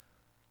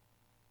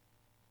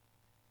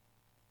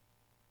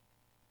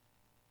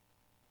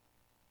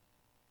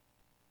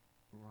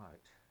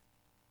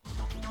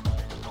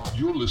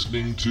You're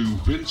listening to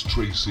Vince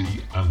Tracy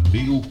and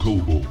Neil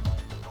Coble.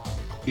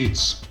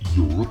 It's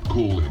Europe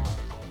Calling.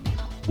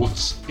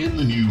 What's in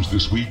the news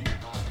this week,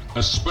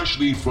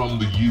 especially from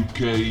the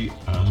UK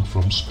and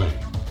from Spain?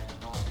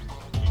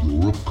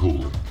 Europe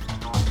Calling.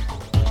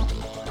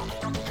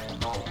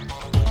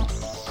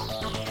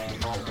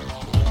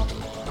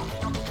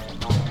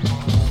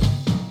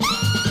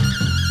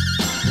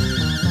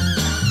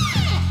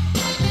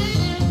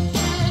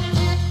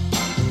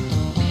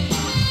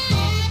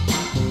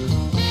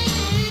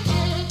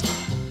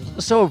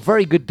 So a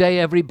very good day,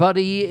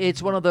 everybody.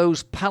 It's one of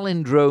those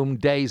palindrome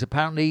days.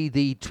 Apparently,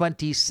 the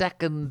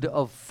 22nd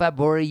of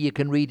February. You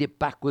can read it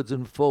backwards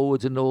and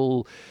forwards, and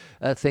all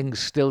things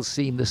still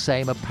seem the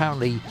same.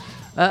 Apparently,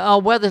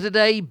 our weather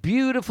today: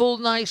 beautiful,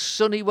 nice,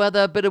 sunny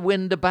weather. Bit of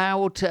wind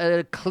about.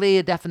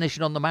 Clear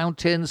definition on the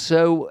mountains.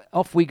 So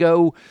off we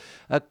go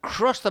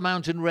across the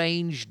mountain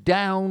range,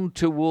 down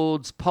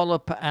towards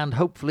Pollup, and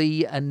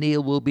hopefully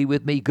Neil will be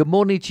with me. Good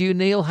morning to you,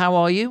 Neil. How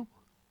are you?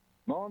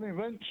 Morning,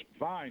 Vince.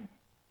 Fine.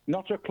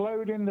 Not a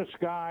cloud in the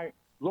sky,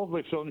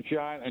 lovely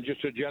sunshine, and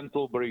just a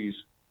gentle breeze.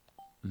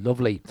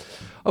 Lovely.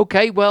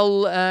 Okay,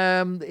 well,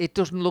 it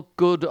doesn't look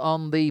good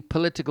on the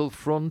political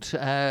front.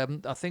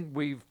 I think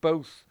we've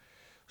both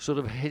sort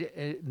of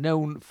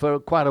known for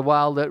quite a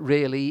while that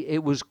really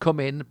it was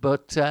coming,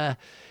 but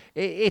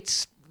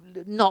it's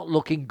not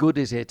looking good,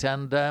 is it?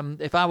 And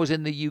if I was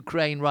in the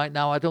Ukraine right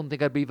now, I don't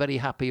think I'd be very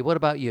happy. What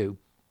about you?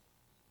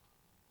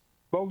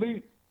 Well,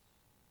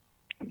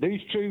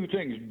 these two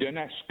things,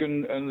 Donetsk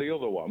and the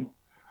other one,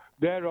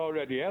 they're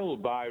already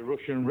held by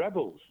Russian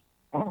rebels,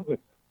 aren't they?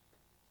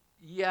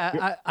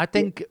 Yeah, I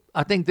think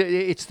that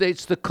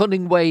it's the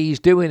cunning way he's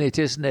doing it,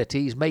 isn't it?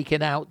 He's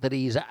making out that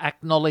he's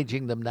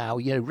acknowledging them now,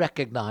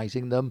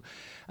 recognizing them,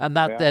 and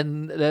that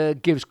then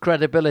gives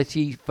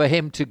credibility for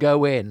him to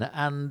go in.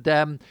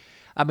 And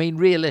I mean,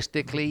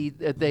 realistically,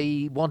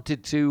 they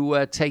wanted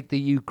to take the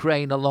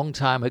Ukraine a long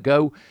time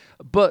ago,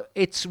 but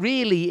it's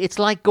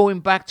like going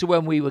back to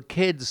when we were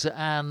kids,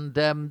 and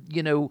the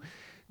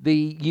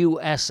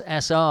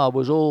USSR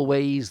was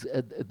always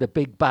the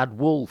big bad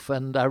wolf,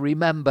 and I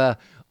remember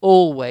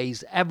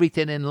always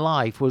everything in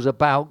life was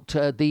about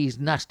these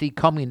nasty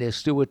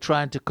communists who were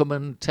trying to come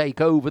and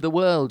take over the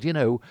world,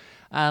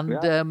 and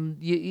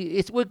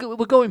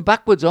we're going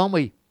backwards, aren't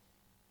we?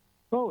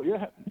 Oh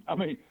yeah, I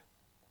mean.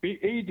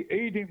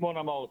 He didn't want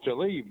them all to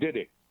leave, did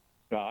he?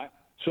 Right.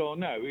 So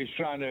now he's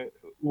trying to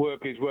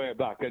work his way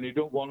back, and he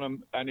don't want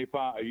them any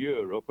part of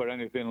Europe or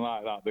anything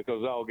like that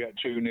because they'll get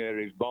too near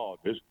his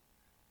borders.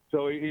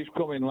 So he's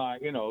coming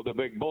like, the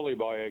big bully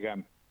boy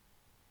again.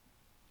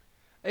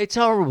 It's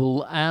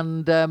horrible,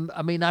 and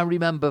I mean, I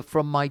remember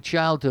from my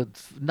childhood,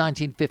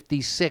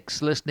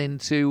 1956, listening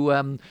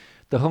to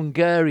the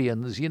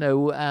Hungarians,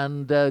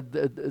 and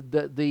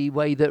the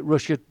way that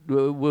Russia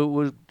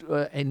was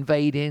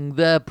invading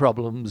their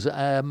problems,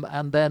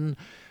 and then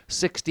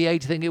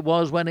 68, I think it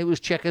was, when it was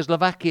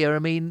Czechoslovakia. I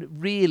mean,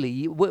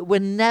 really,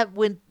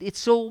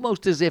 it's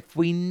almost as if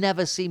we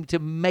never seem to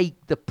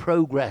make the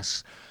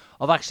progress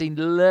of actually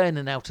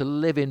learning how to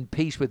live in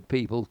peace with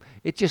people.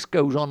 It just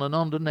goes on and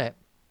on, doesn't it?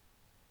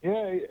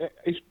 Yeah,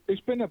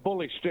 it's been a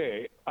bully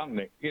state,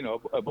 hasn't it?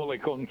 A bully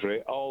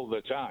country all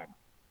the time.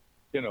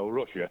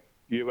 Russia,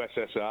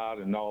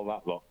 USSR, and all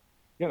that lot.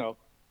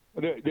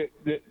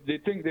 They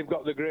think they've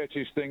got the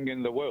greatest thing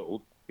in the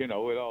world,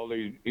 with all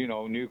these,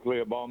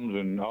 nuclear bombs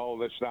and all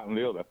this, that, and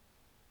the other.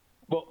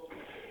 But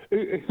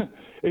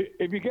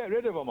if you get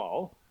rid of them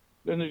all,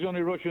 then there's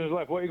only Russians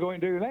left. What are you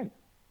going to do then?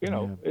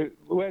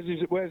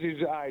 Where's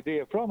his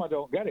idea from? I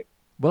don't get it.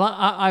 Well,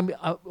 I'm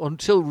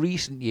until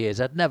recent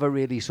years, I'd never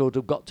really sort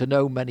of got to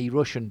know many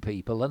Russian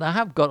people, and I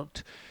have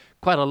got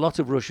quite a lot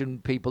of Russian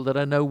people that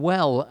I know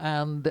well,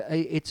 and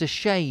it's a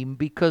shame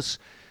because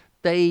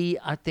they,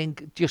 I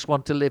think, just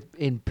want to live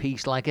in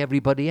peace like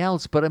everybody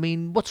else. But I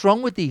mean, what's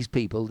wrong with these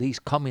people, these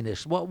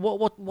communists?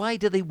 Why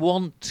do they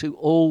want to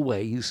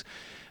always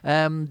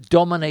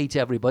dominate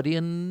everybody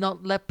and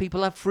not let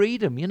people have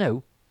freedom?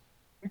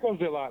 Because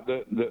they're like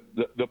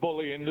the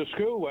bully in the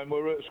school. When we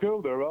were at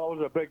school, there was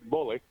always a big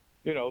bully,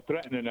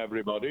 threatening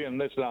everybody and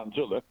this, that, and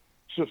the other.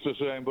 It's just the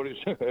same, but it's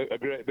a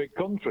great big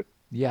country.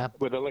 Yeah.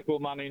 With a little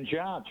man in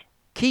charge.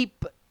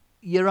 Keep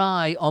your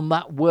eye on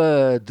that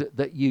word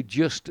that you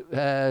just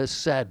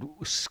said,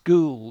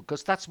 school,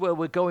 because that's where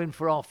we're going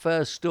for our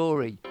first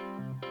story.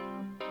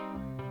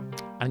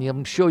 And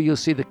I'm sure you'll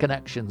see the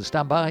connection.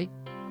 Stand by.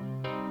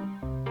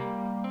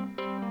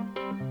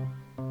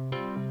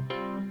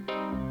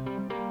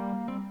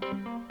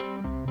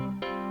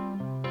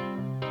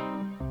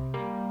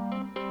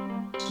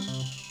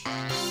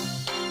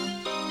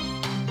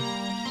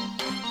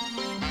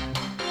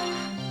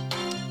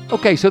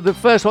 Okay, so the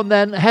first one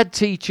then, head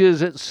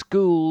teachers at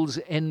schools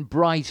in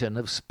Brighton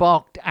have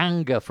sparked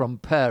anger from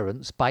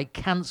parents by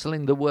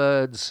cancelling the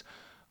words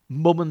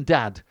mum and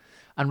dad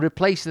and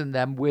replacing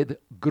them with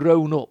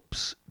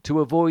grown-ups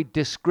to avoid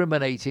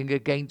discriminating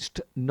against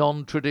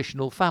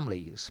non-traditional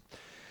families.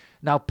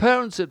 Now,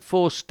 parents at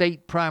 4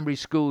 state primary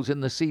schools in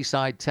the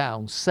seaside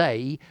town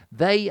say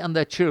they and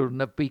their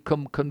children have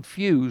become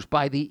confused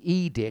by the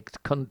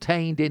edict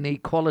contained in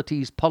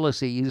equalities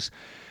policies,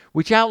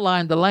 which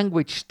outline the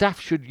language staff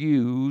should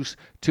use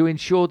to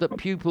ensure that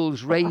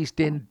pupils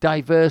raised in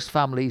diverse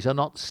families are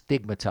not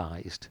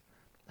stigmatised.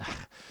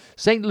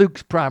 St.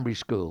 Luke's Primary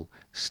School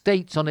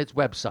states on its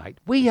website,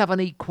 "We have an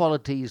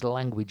equalities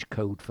language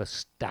code for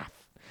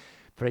staff.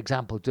 For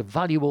example, to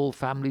value all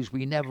families,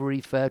 we never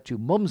refer to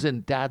mums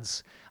and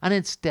dads and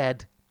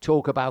instead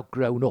talk about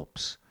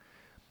grown-ups."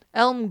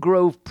 Elm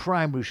Grove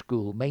Primary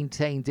School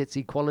maintains its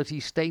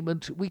equality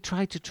statement. "We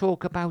try to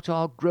talk about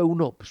our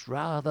grown-ups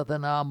rather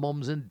than our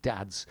mums and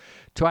dads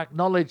to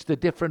acknowledge the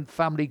different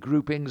family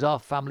groupings our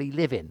family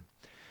live in."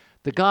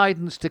 The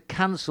guidance to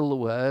cancel the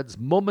words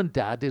mum and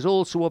dad is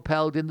also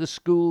upheld in the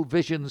school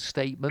vision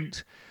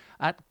statement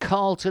at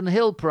Carlton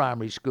Hill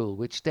Primary School,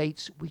 which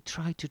states, "We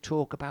try to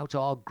talk about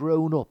our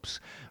grown-ups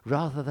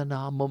rather than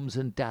our mums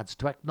and dads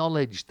to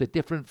acknowledge the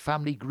different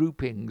family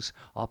groupings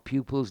our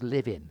pupils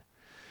live in."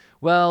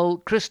 Well,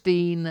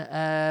 Christine,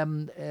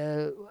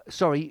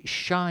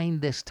 Shine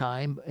this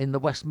time in the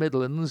West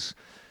Midlands,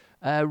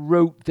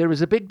 wrote, "There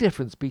is a big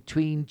difference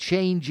between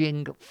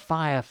changing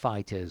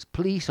firefighters,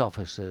 police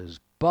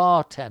officers,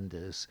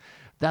 bartenders,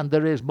 than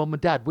there is mum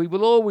and dad. We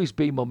will always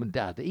be mum and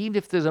dad, even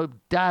if there's a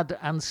dad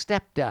and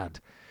stepdad,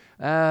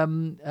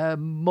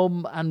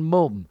 mum and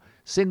mum,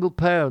 single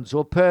parents,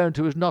 or parent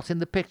who is not in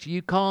the picture.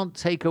 You can't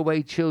take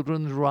away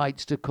children's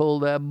rights to call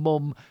their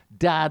mum,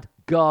 dad,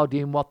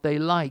 guardian what they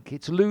like.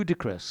 It's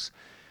ludicrous."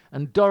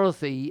 And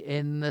Dorothy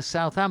in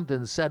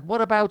Southampton said,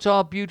 "What about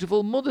our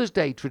beautiful Mother's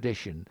Day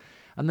tradition?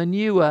 And the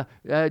newer,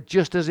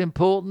 just as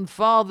important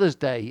Father's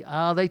Day?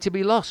 Are they to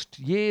be lost?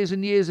 Years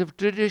and years of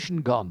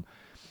tradition gone.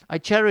 I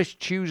cherish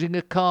choosing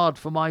a card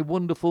for my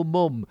wonderful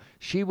mum.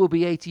 She will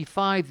be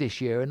 85 this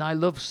year, and I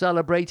love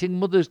celebrating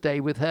Mother's Day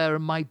with her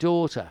and my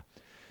daughter."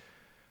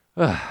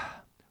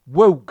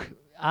 Woke.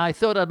 I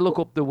thought I'd look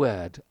up the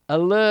word.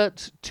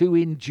 Alert to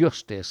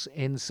injustice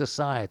in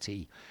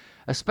society,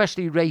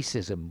 especially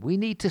racism. We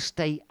need to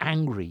stay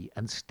angry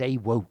and stay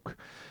woke.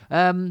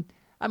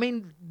 I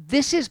mean,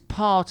 this is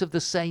part of the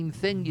same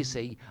thing, you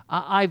see.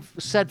 I've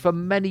said for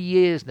many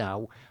years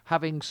now,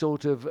 having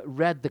sort of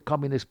read the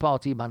Communist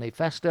Party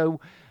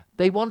manifesto,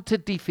 they want to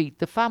defeat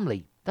the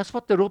family. That's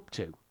what they're up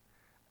to.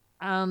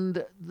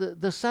 And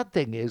the sad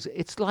thing is,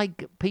 it's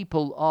like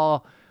people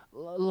are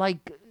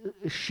like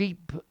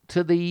sheep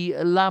to the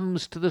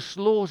lambs to the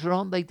slaughter,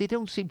 aren't they? They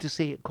don't seem to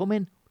see it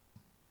coming.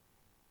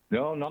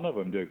 No, none of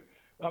them do.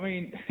 I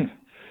mean,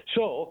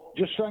 so,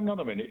 just hang on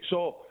a minute.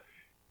 So,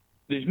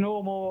 there's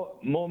no more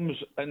mums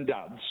and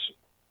dads,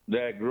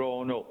 they're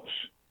grown-ups.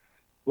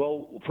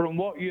 Well, from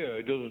what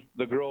year does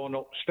the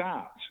grown-up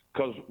start?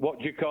 Because what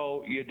do you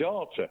call your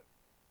daughter?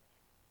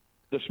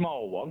 The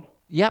small one?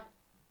 Yep.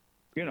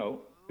 You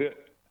know,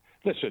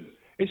 listen,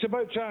 it's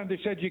about time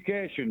this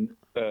education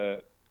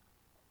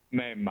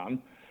main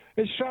man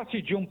has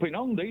started jumping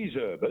on these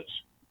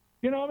Herberts.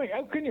 You know what I mean?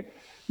 How can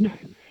you...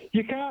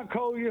 You can't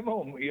call your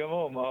mum,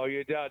 or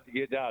your dad.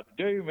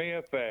 Do me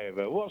a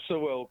favour. What's the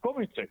world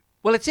coming to?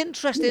 Well, it's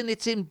interesting.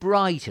 It's in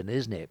Brighton,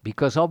 isn't it?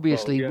 Because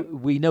obviously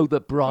we know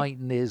that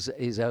Brighton is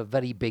a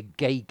very big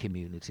gay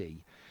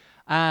community.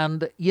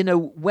 And, you know,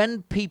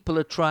 when people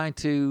are trying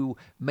to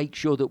make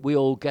sure that we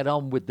all get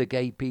on with the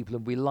gay people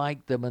and we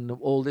like them and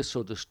all this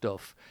sort of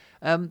stuff,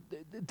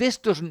 this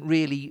doesn't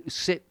really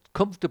sit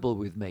comfortable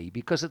with me,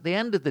 because at the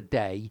end of the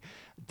day,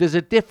 there's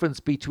a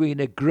difference between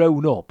a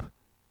grown-up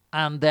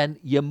and then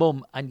your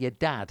mum and your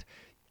dad.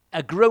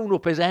 A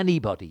grown-up is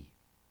anybody.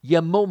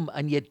 Your mum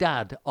and your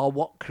dad are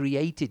what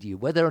created you.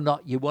 Whether or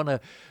not you want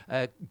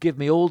to give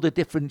me all the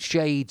different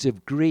shades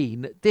of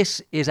green,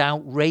 this is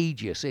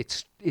outrageous.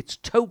 It's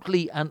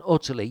totally and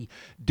utterly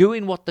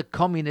doing what the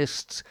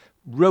communists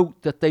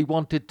wrote that they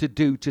wanted to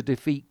do to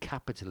defeat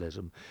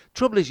capitalism.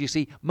 Trouble is, you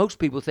see, most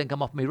people think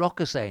I'm off my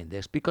rocker saying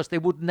this because they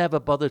would never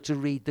bother to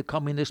read the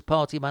Communist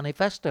Party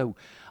manifesto.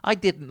 I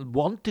didn't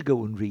want to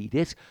go and read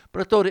it,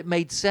 but I thought it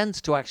made sense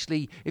to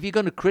actually, if you're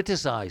going to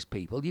criticise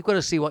people, you've got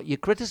to see what you're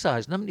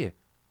criticising, haven't you?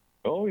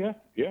 Oh, yeah.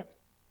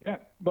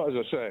 But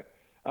as I say,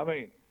 I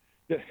mean,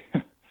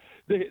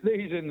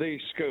 these in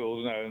these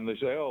schools now, and they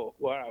say, "Oh,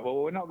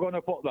 well, we're not going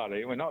to put that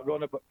in. We're not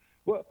going to put..."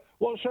 Well,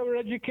 what's our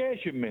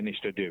education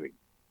minister doing?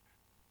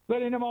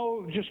 Letting them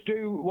all just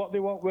do what they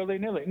want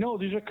willy-nilly. No,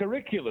 there's a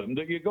curriculum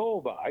that you go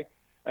by,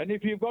 and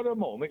if you've got a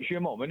mum, it's your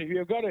mum, and if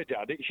you've got a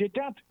dad, it's your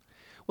dad.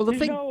 Well,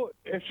 there's no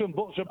ifs and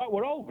buts about.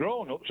 We're all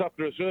grown-ups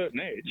after a certain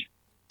age.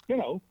 You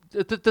know.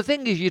 The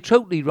thing is, you're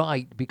totally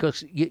right,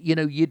 because you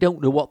know, you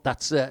don't know what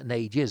that certain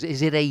age is.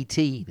 Is it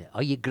 18?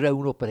 Are you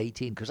grown up at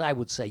 18? Because I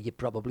would say you're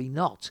probably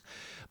not.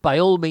 By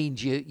all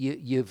means,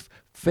 you've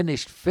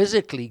finished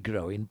physically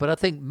growing, but I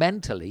think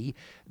mentally,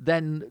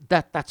 then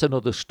that's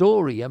another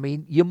story. I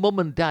mean, your mum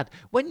and dad,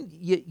 when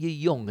you're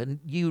young,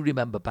 and you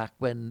remember back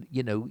when,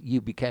 you know,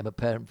 you became a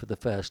parent for the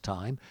first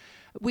time,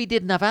 we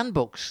didn't have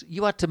handbooks.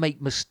 You had to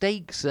make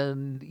mistakes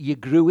and you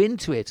grew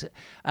into it.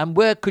 And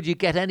where could you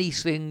get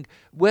anything,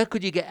 where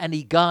could you get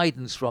any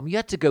guidance from? You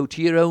had to go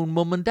to your own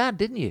mum and dad,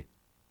 didn't you?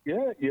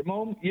 Yeah, your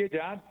mum, your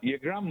dad, your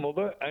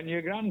grandmother, and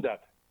your granddad.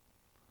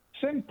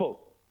 Simple.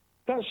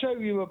 That's how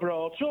you were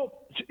brought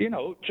up,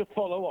 to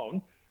follow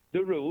on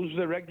the rules,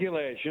 the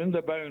regulation,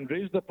 the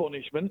boundaries, the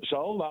punishments,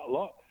 all that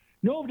lot.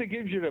 Nobody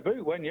gives you a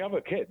boot when you have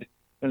a kid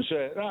and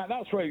say, right,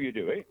 that's how you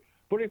do it.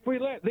 But if we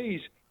let these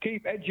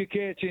keep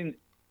educating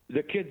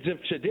the kids of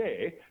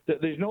today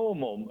that there's no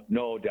mum,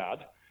 no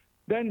dad,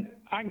 then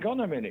hang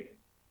on a minute.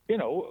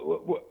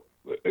 What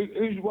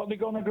are they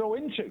going to grow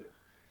into?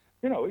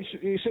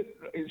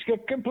 It's a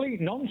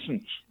complete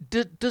nonsense.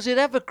 Does it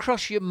ever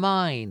cross your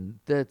mind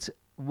that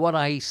what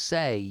I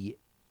say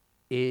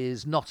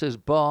is not as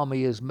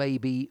balmy as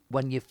maybe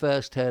when you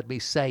first heard me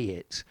say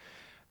it?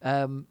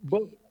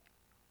 Well,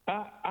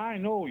 I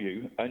know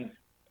you, and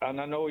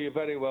I know you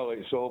very well.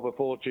 It's over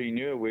 14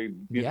 years we've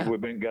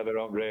been together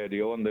on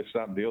radio and this,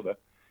 that, and the other.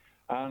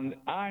 And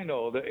I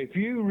know that if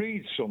you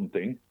read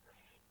something,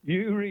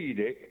 you read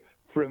it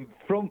from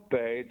front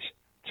page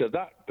to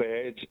that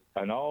page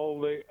and all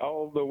the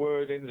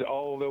wordings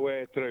all the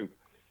way through.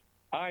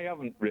 I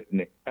haven't read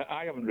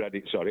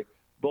it, sorry.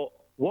 But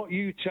what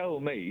you tell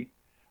me,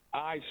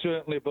 I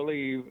certainly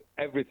believe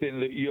everything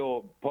that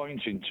you're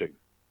pointing to,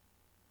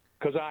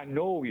 because I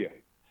know you.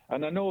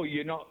 And I know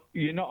you're not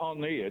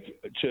on here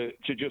to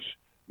just,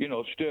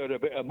 stir a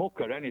bit of muck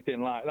or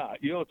anything like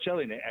that. You're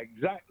telling it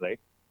exactly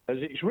as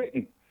it's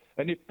written.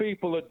 And if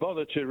people had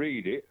bothered to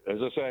read it, as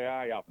I say,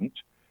 I haven't,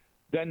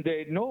 then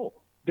they'd know.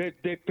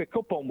 They'd pick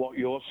up on what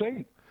you're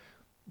saying.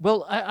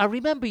 Well, I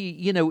remember,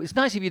 it's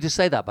nice of you to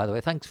say that, by the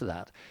way. Thanks for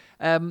that.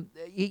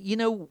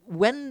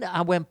 When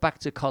I went back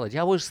to college,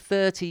 I was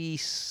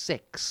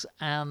 36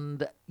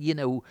 and,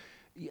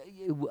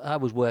 I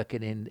was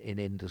working in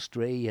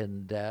industry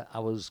and I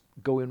was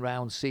going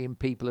around seeing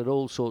people at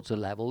all sorts of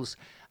levels.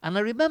 And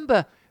I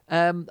remember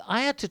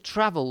I had to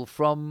travel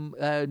from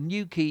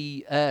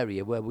Newquay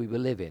area where we were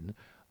living,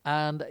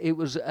 and it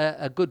was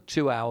a good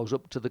 2 hours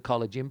up to the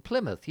college in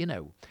Plymouth,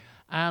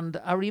 And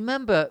I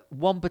remember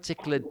one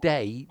particular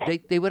day,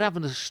 they were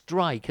having a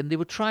strike and they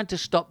were trying to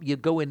stop you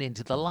going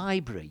into the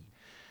library.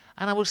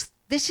 And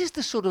this is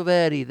the sort of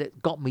area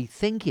that got me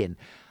thinking.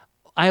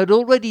 I had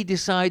already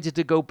decided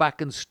to go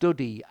back and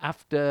study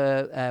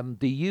after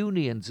the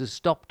unions had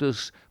stopped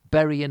us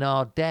burying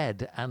our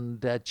dead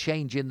and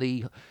changing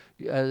the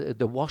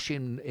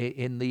washing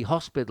in the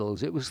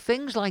hospitals. It was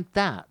things like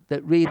that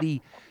that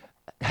really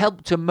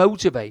helped to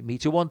motivate me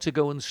to want to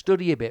go and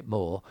study a bit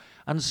more.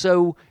 And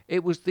so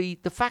it was the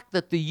fact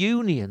that the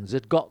unions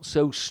had got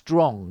so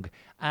strong,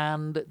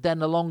 and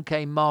then along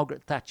came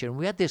Margaret Thatcher, and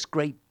we had this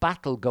great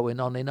battle going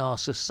on in our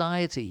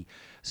society.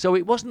 So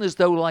it wasn't as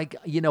though, I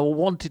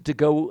wanted to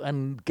go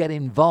and get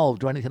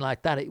involved or anything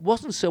like that. It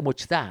wasn't so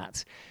much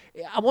that.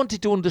 I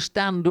wanted to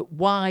understand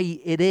why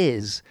it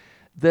is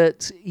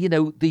that,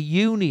 the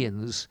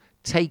unions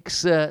take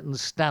certain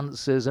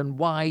stances and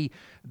why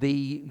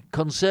the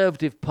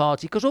Conservative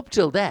Party, because up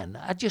till then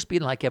I'd just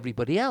been like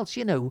everybody else,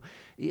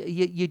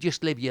 you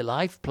just live your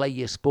life, play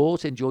your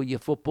sport, enjoy your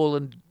football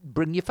and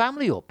bring your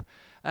family up.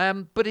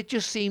 But it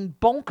just seemed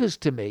bonkers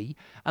to me.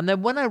 And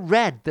then when I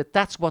read that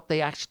that's what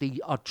they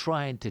actually are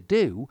trying to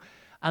do,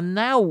 and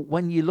now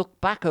when you look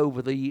back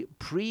over the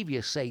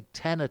previous, say,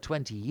 10 or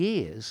 20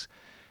 years,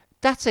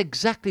 that's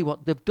exactly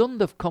what they've done.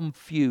 They've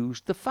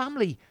confused the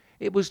family.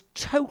 It was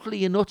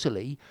totally and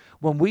utterly,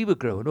 when we were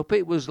growing up,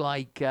 it was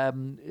like,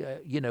 mum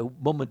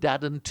and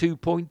dad and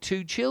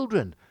 2.2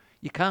 children.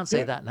 You can't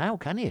say that now,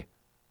 can you?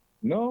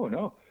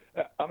 No.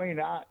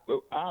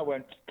 I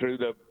went through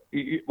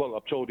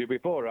I've told you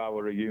before, I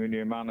was a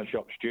union man, a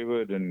shop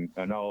steward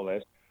and all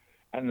this.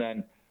 And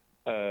then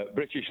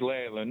British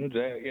Leyland,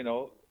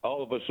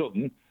 all of a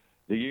sudden,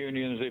 the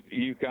unions, if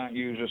you can't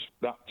use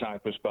that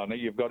type of spanner,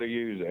 you've got to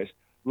use this.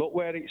 Look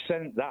where it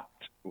sent that.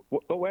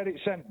 Look where it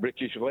sent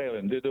British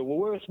Leyland. They're the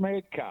worst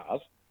made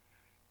cars.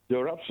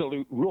 They're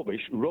absolute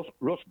rubbish,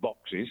 rust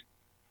boxes.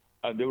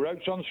 And they were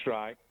out on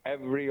strike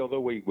every other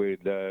week with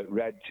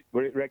Red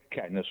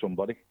Ken or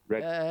somebody.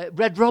 Red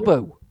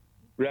Robbo.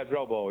 Red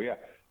Robbo, yeah,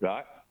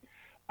 right.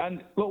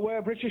 And look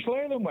where British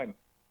Leyland went.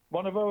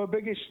 One of our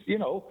biggest,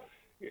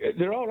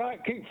 they're all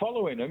right, keep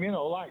following them,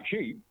 like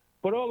sheep.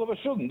 But all of a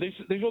sudden,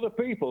 there's other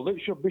people that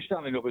should be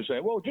standing up and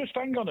saying, well, just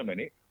hang on a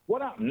minute.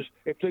 What happens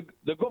if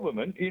the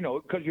government,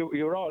 because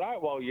you were all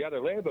right while you had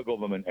a Labour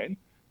government in,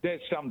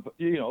 they'd stand,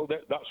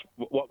 that's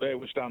what they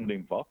were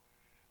standing for.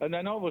 And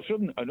then all of a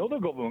sudden, another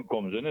government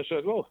comes in and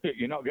says, well,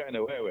 you're not getting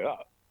away with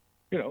that.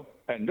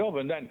 End of.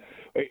 And then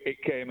it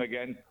came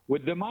again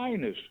with the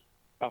miners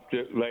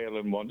after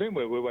Leyland won, didn't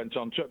we? We went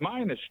on to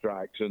miners'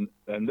 strikes and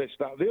this,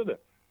 that, the other.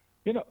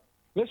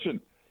 Listen,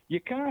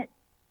 you can't,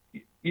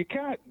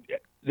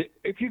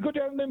 if you go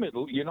down the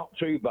middle, you're not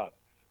too bad.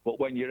 But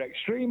when you're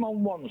extreme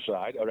on one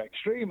side or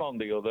extreme on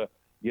the other,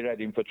 you're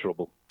heading for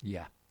trouble.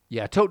 Yeah,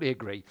 totally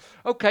agree.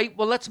 Okay,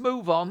 well, let's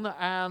move on.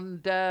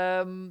 And,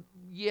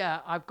 Yeah,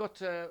 I've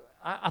got.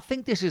 I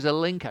think this is a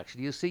link.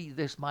 Actually, you'll see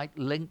this might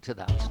link to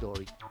that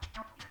story.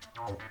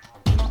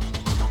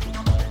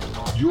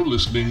 You're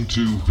listening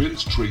to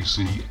Vince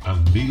Tracy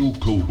and Neil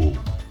Coble.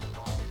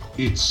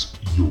 It's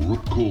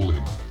Europe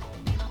Calling.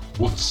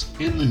 What's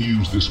in the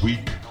news this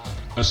week,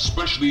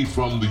 especially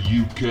from the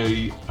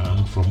UK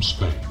and from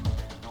Spain?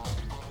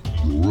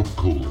 Europe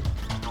Calling.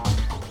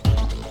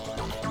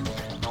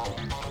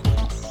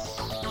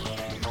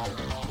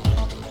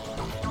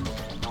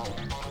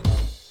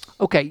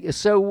 Okay,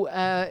 so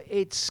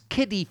it's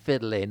kiddie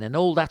fiddling and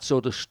all that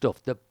sort of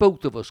stuff that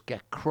both of us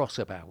get cross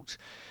about.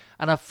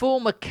 And a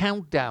former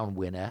Countdown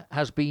winner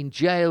has been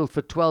jailed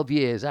for 12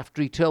 years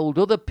after he told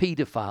other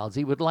paedophiles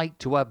he would like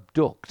to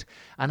abduct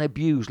and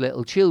abuse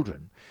little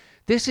children.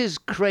 This is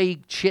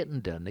Craig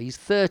Chittenden. He's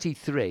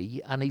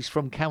 33 and he's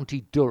from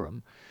County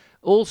Durham.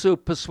 Also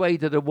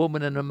persuaded a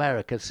woman in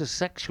America to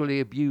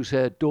sexually abuse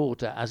her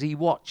daughter as he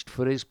watched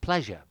for his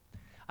pleasure.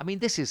 I mean,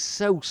 this is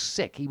so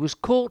sick. He was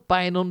caught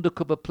by an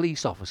undercover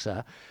police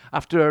officer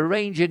after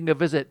arranging a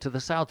visit to the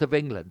south of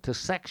England to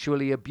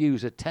sexually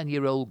abuse a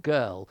 10-year-old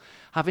girl,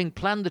 having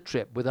planned the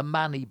trip with a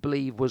man he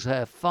believed was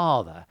her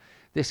father.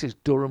 This is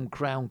Durham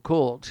Crown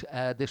Court.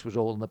 This was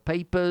all in the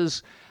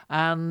papers.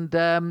 And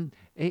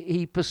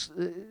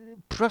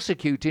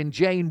prosecuting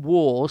Jane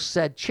Waugh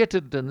said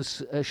Chittenden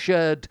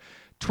shared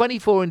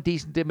 24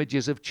 indecent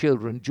images of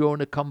children during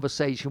a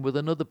conversation with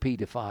another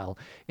paedophile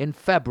in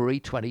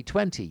February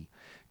 2020.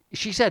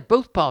 She said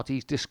both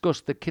parties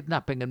discussed the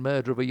kidnapping and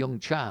murder of a young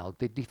child.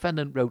 The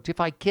defendant wrote, "If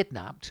I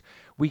kidnapped,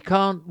 we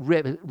can't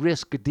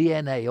risk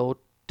DNA or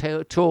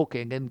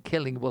talking, and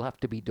killing will have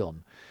to be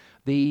done."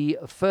 He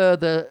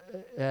further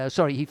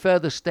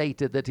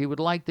stated that he would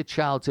like the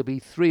child to be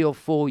 3 or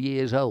 4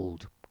 years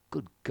old.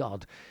 Good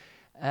God.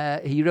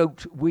 He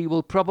wrote, "We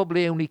will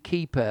probably only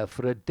keep her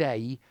for a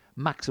day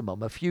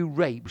maximum, a few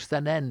rapes,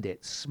 then end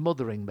it,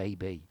 smothering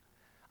maybe."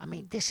 I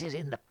mean, this is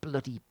in the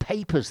bloody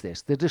papers,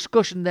 this. The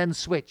discussion then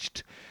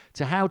switched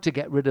to how to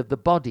get rid of the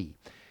body.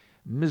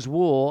 Ms.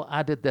 Waugh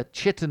added that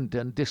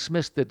Chittenden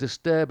dismissed the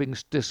disturbing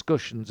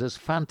discussions as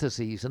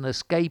fantasies and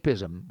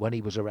escapism when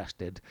he was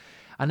arrested.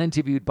 And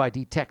interviewed by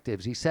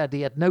detectives, he said he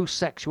had no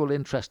sexual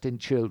interest in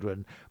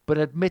children, but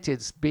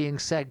admitted being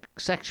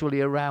sexually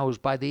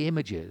aroused by the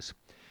images.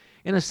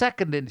 In a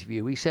second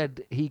interview, he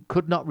said he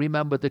could not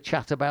remember the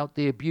chat about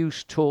the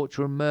abuse,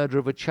 torture and murder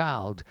of a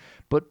child,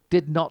 but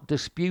did not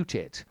dispute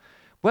it.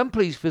 When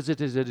police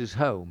visited his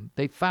home,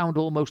 they found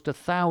almost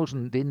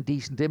 1,000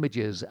 indecent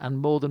images and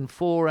more than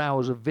 4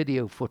 hours of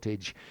video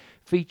footage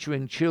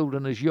featuring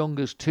children as young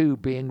as 2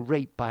 being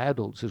raped by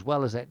adults, as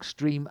well as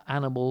extreme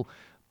animal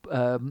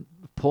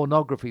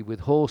pornography with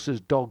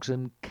horses, dogs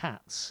and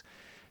cats.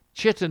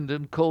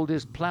 Chittenden called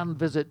his planned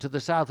visit to the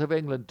south of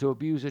England to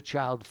abuse a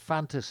child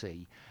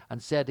fantasy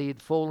and said he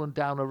had fallen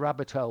down a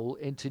rabbit hole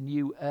into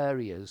new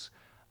areas.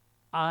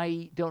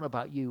 I don't know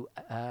about you.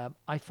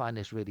 I find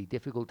this really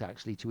difficult,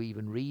 actually, to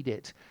even read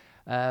it.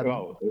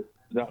 Well,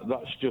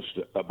 that's just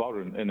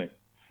abhorrent, isn't it?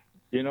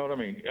 You know what I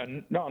mean?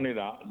 And not only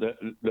that,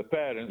 the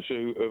parents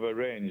who have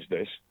arranged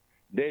this,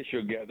 they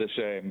should get the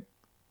same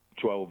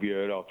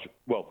 12-year or,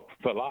 well,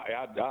 for life,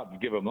 I'd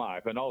give them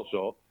life, and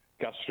also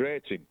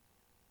castrating.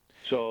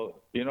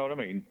 So, you know what I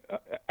mean?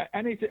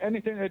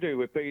 Anything to do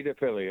with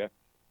paedophilia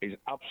is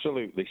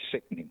absolutely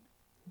sickening.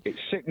 It's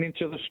sickening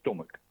to the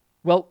stomach.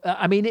 Well,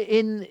 I mean,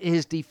 in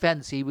his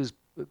defence, he was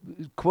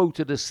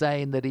quoted as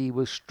saying that he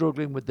was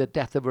struggling with the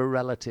death of a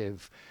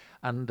relative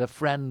and a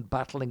friend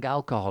battling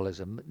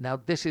alcoholism. Now,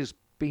 this has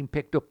been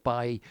picked up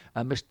by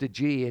Mr.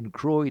 G in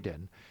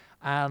Croydon,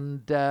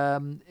 and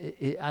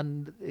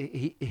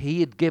he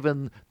had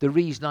given the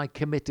reason I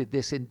committed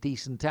this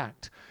indecent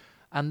act.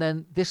 And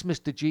then this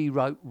Mr. G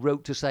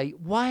wrote to say,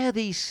 why are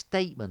these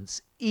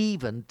statements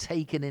even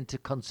taken into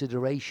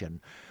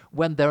consideration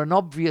when they're an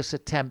obvious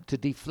attempt to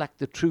deflect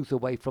the truth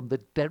away from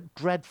the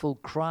dreadful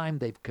crime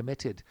they've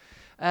committed?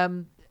 I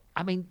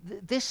mean,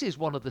 this is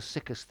one of the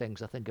sickest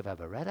things I think I've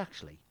ever read,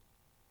 actually.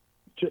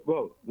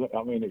 Well,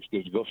 I mean, it's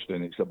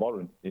disgusting. It's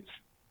abhorrent. It's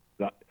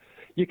that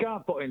you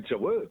can't put into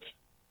words,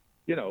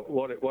 you know,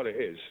 what it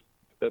is.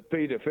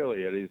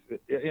 Paedophilia is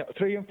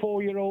 3 and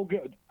 4 year old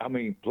girl. I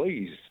mean,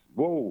 please,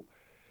 whoa.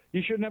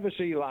 You should never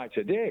see light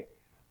of day.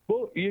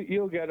 But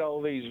you'll get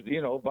all these,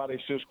 you know,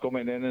 barristers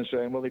coming in and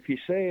saying, well, if you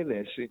say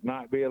this, it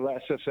might be a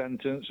lesser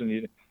sentence.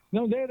 And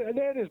no,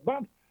 they're as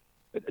bad.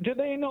 Do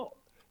they not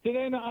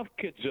have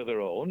kids of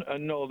their own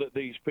and know that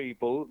these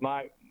people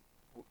might,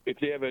 if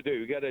they ever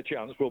do get a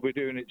chance, will be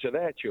doing it to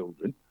their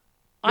children?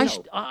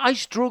 I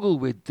struggle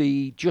with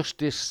the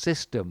justice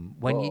system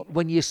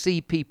when you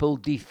see people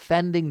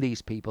defending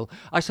these people.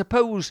 I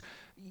suppose,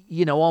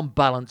 you know, on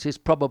balance, it's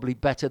probably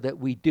better that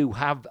we do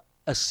have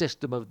a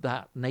system of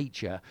that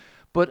nature.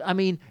 But, I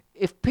mean,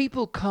 if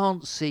people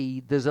can't see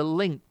there's a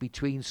link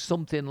between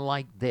something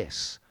like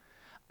this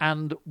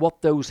and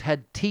what those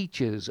head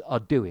teachers are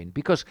doing,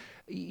 because,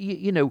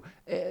 you know,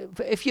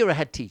 if you're a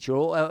head teacher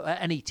or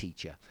any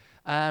teacher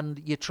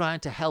and you're trying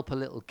to help a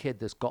little kid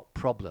that's got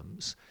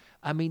problems,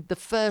 I mean, the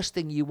first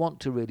thing you want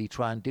to really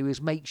try and do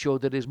is make sure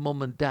that his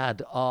mum and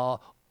dad are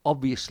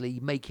obviously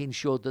making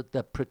sure that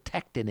they're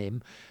protecting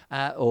him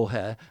or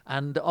her.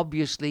 And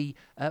obviously,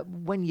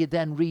 when you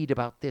then read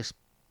about this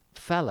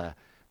fella,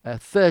 a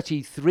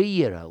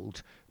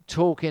 33-year-old,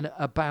 talking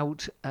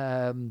about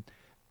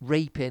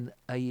raping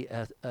a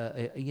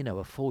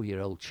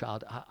 4-year-old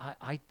child,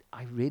 I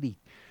read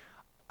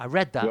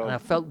that and I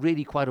felt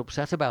really quite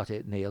upset about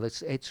it, Neil.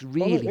 It's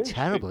really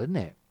terrible, isn't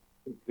it?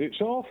 It's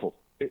awful.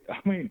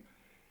 I mean,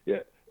 yeah,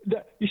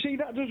 you see,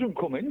 that doesn't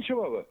come into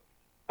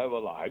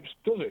our lives,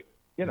 does it?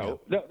 You know,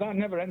 No. that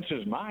never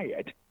enters my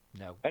head.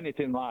 No.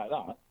 Anything like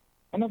that.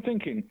 And I'm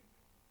thinking,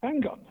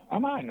 hang on,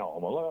 am I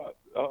normal?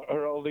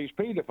 Are all these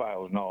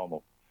paedophiles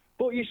normal?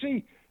 But you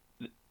see,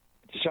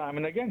 time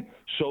and again,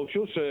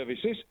 social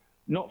services,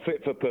 not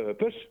fit for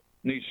purpose,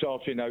 need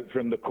sorting out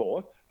from the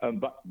core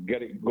and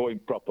get it going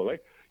properly.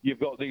 You've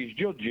got these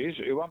judges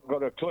who haven't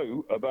got a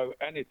clue about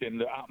anything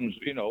that happens,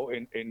 you know,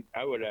 in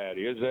our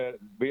areas. They're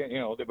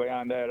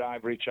behind their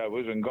ivory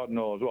towers and God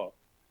knows what.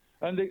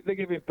 And they're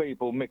giving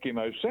people Mickey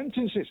Mouse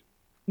sentences.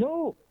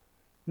 No.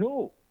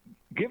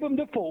 Give them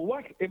the full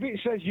whack. If it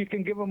says you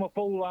can give them a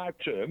full life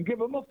term, give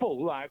them a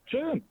full life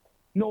term.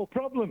 No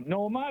problem,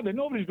 no matter.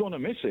 Nobody's going to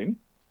miss him,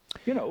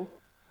 you know.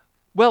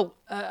 Well,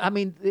 I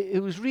mean,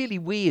 it was really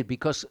weird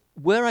because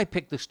where I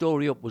picked the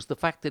story up was the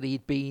fact that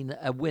he'd been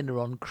a winner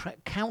on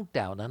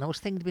Countdown. And I was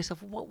thinking to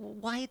myself,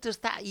 why does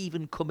that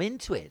even come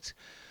into it?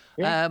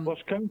 Yeah,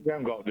 what's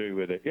Countdown got to do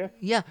with it, yeah?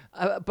 Yeah,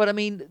 but I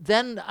mean,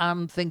 then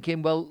I'm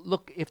thinking, well,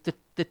 look, if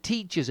the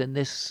teachers in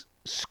this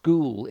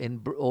school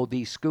or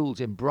these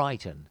schools in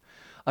Brighton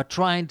are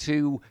trying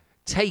to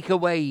take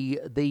away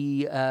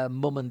the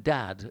mum and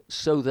dad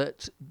so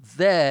that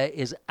there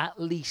is at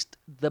least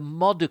the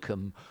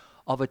modicum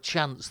of a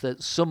chance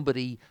that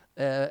somebody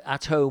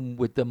at home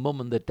with the mum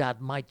and the dad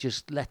might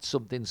just let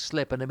something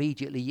slip, and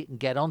immediately you can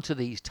get onto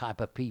these type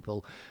of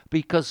people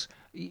because,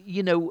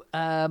 you know,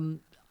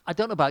 I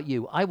don't know about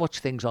you, I watch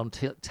things on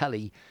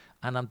telly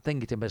and I'm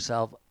thinking to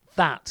myself,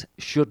 that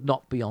should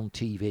not be on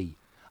TV.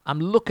 I'm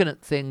looking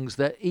at things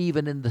that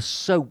even in the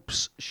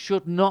soaps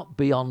should not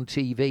be on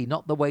TV,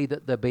 not the way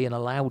that they're being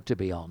allowed to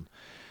be on.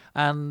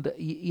 And,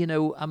 you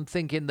know, I'm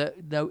thinking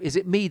that, no, is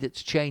it me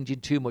that's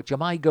changing too much?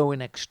 Am I going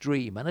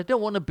extreme? And I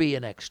don't want to be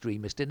an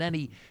extremist in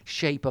any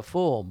shape or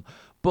form.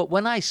 But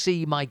when I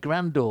see my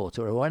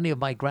granddaughter or any of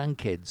my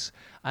grandkids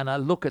and I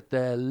look at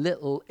their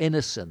little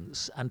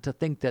innocence and to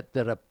think that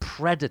there are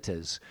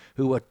predators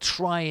who are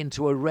trying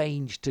to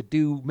arrange to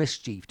do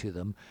mischief to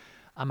them,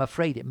 I'm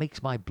afraid it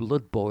makes my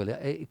blood boil.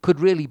 It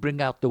could really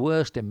bring out the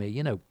worst in me,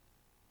 you know.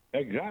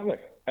 Exactly.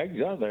 I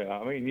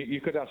mean,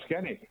 you could ask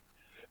any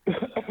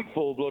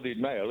full-blooded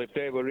male if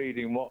they were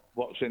reading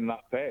what's in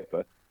that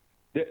paper.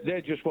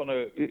 They just want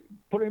to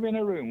put him in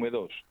a room with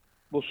us.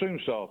 We'll soon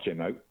sort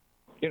him out.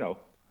 You know,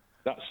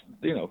 that's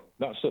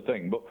the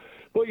thing.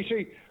 But you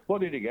see,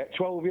 what did he get?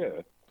 12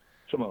 years,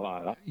 something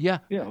like that. Yeah.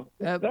 You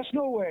know, that's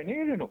nowhere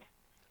near enough.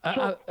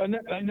 And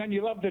then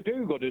you'll have the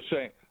do-gooders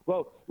saying,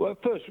 well,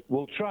 first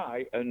we'll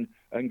try and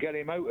get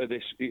him out of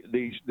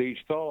these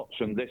thoughts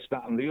and this,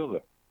 that, and the other.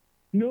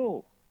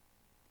 No.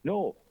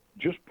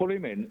 Just put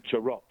him in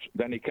to rot.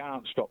 Then he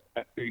can't stop.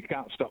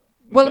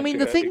 Well, I mean,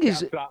 the thing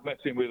is, start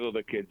messing with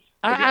other kids.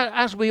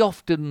 As we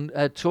often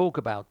talk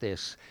about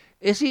this,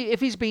 if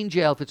he's been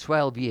jailed for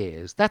 12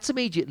 years, that's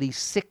immediately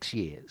 6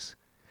 years.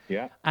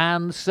 Yeah.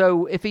 And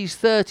so if he's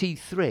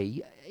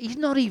 33, he's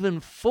not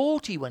even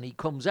 40 when he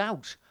comes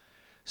out.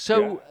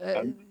 So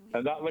and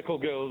that little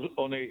girl's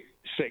only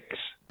 6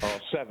 or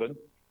 7.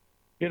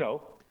 You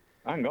know,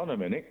 hang on a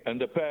minute. And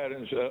the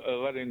parents are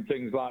letting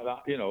things like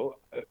that, you know,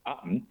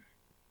 happen.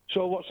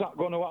 So what's that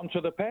going to happen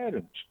to the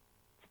parents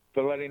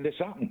for letting this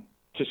happen,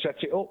 to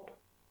set it up?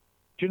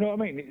 Do you know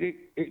what I mean?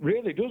 It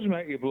really does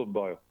make your blood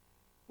boil.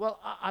 Well,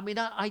 I mean,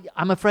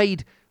 I'm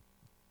afraid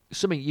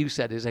something you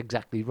said is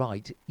exactly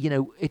right. You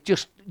know,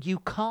 you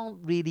can't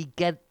really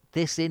get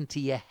this into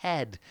your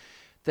head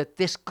that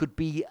this could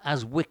be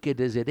as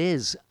wicked as it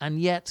is. And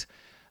yet,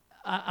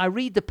 I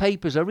read the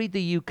papers, I read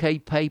the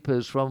UK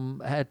papers from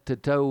head to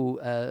toe,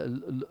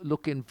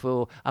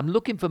 I'm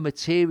looking for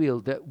material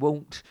that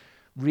won't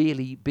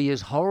really be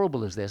as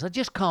horrible as this. I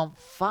just can't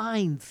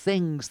find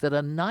things that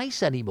are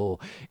nice anymore.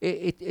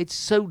 It's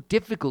so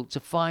difficult to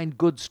find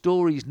good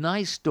stories,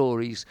 nice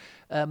stories,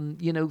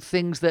 you know,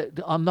 things that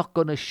are not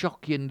going to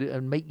shock you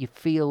and make you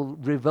feel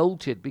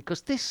revolted,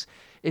 because this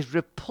is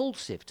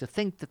repulsive to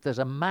think that there's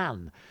a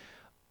man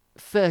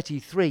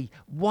 33.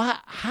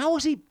 How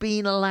has he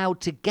been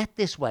allowed to get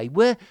this way?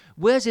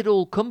 Where's it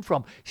all come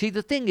from? See,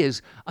 the thing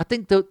is, I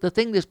think the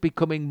thing that's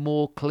becoming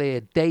more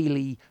clear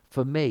daily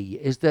for me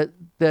is that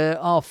there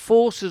are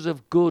forces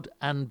of good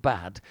and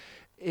bad.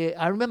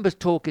 I remember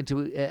talking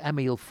to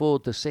Emile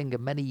Ford, the singer,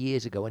 many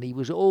years ago, and he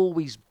was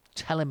always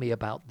telling me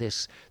about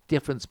this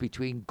difference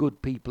between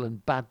good people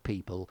and bad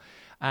people.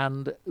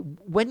 And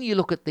when you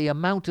look at the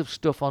amount of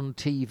stuff on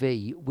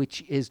TV,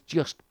 which is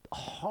just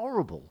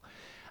horrible,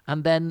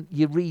 and then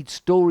you read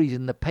stories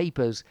in the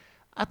papers,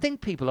 I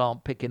think people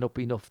aren't picking up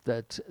enough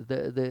that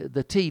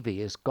the TV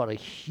has got a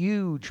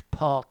huge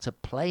part to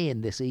play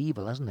in this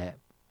evil, hasn't it?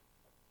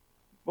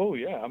 Oh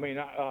yeah, I mean,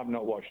 I've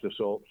not watched the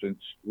soap since,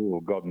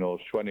 God knows,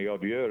 20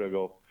 odd year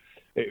ago.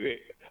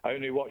 I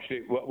only watched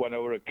it when I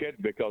was a kid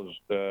because,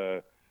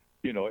 it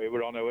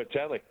were on our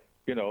telly,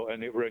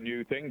 and it were a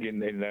new thing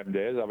in them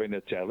days, having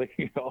a telly,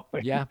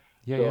 Yeah,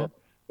 yeah, so, yeah.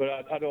 But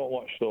I don't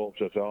watch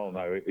soaps at all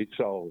now. It's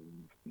all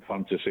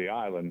Fantasy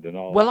Island and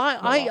all Well,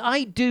 that.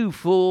 I do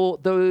for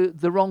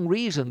the wrong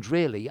reasons,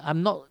 really.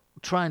 I'm not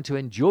trying to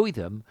enjoy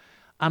them.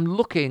 I'm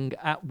looking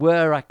at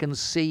where I can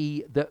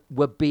see that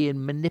we're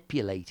being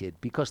manipulated,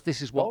 because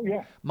this is what Oh,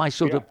 yeah. my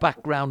sort of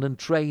background and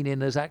training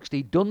has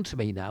actually done to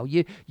me now.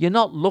 You're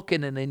not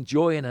looking and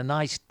enjoying a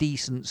nice,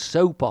 decent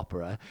soap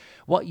opera.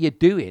 What you're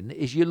doing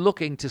is you're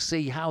looking to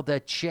see how they're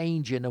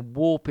changing and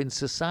warping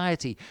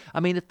society. I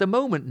mean, at the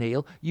moment,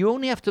 Neil, you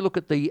only have to look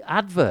at the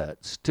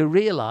adverts to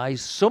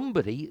realise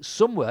somebody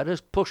somewhere has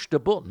pushed a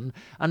button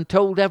and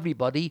told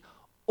everybody,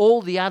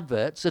 all the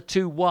adverts are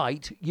too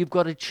white. You've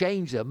got to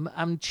change them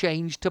and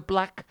change to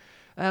black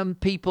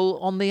people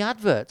on the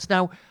adverts.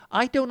 Now,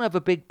 I don't have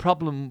a big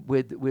problem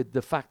with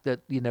the fact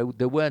that,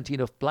 there weren't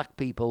enough black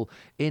people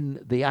in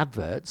the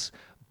adverts,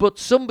 but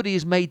somebody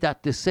has made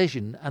that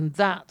decision, and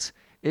that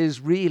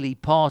is really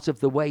part of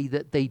the way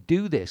that they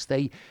do this.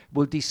 They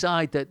will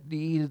decide that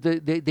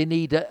they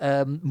need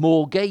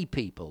more gay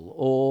people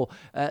or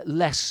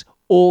less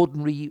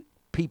ordinary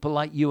people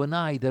like you and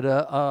I that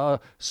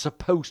are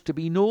supposed to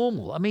be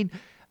normal. I mean,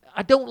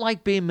 I don't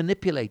like being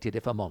manipulated,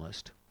 if I'm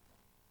honest.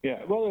 Yeah,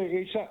 well,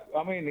 it's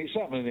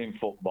happening in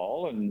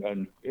football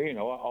and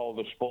all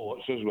the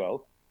sports as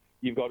well.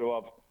 You've got to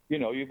have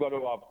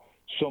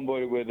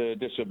somebody with a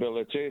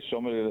disability,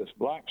 somebody that's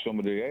black,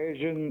 somebody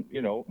Asian,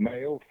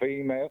 male,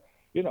 female.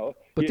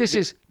 But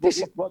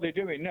what they're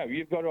doing now.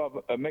 You've got to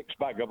have a mixed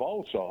bag of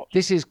all sorts.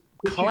 This is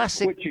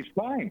classic, which is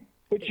fine.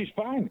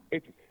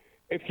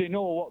 If they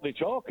know what they're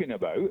talking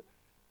about.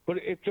 But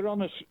if they're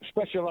on a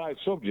specialised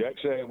subject,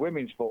 say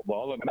women's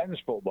football and men's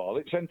football,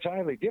 it's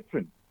entirely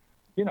different.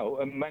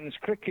 And men's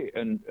cricket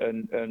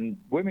and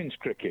women's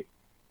cricket.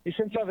 It's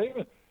entirely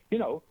different.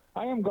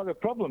 I haven't got a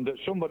problem that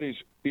somebody's,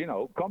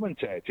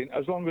 commentating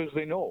as long as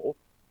they know.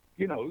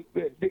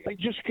 It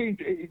just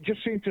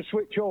seemed to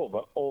switch over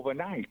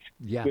overnight.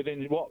 Yeah.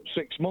 Within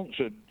 6 months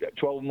or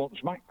 12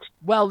 months max.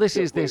 Well, this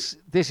is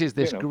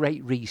this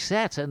great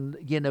reset, and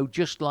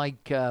just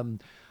like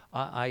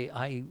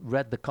I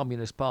read the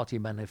Communist Party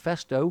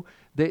manifesto,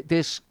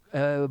 this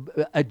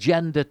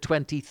Agenda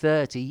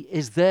 2030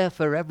 is there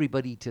for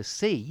everybody to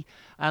see,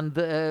 and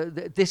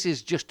this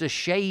is just a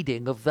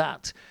shading of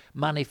that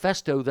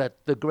manifesto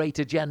that the great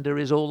agenda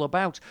is all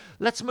about.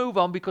 Let's move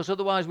on, because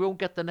otherwise we won't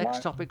get the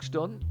next topics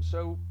done.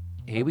 So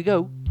here we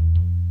go.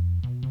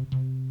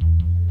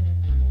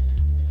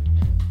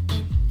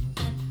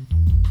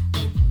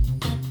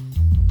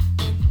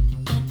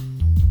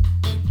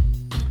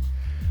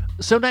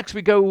 So next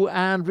we go,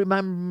 and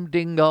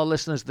reminding our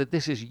listeners that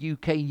this is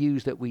UK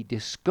news that we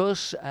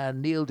discuss,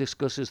 and Neil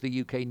discusses the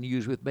UK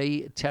news with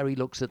me. Terry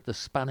looks at the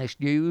Spanish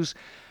news,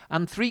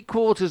 and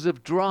 3/4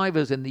 of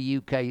drivers in the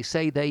UK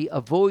say they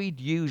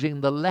avoid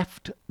using the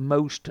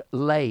leftmost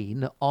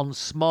lane on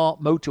smart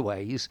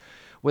motorways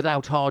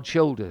without hard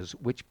shoulders,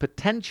 which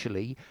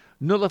potentially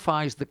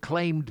nullifies the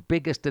claimed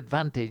biggest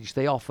advantage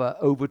they offer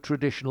over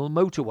traditional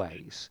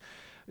motorways.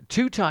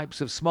 Two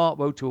types of smart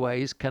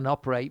motorways can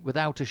operate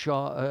without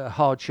a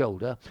hard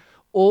shoulder.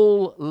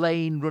 All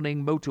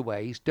lane-running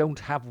motorways don't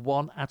have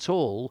one at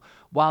all,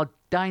 while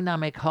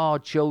dynamic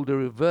hard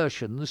shoulder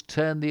versions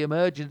turn the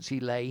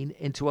emergency lane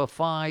into a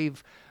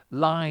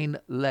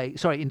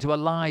into a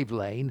live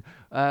lane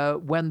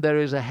when there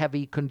is a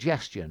heavy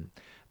congestion.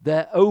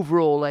 Their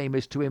overall aim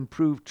is to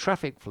improve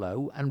traffic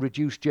flow and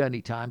reduce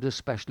journey times,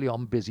 especially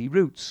on busy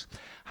routes.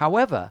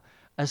 However,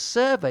 a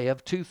survey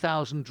of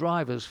 2,000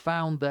 drivers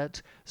found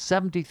that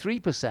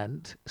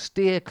 73%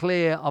 steer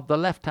clear of the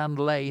left-hand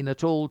lane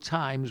at all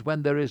times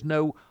when there is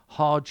no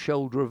hard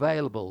shoulder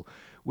available,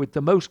 with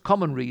the most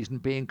common reason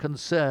being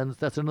concerns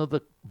that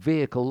another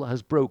vehicle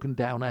has broken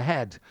down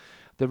ahead.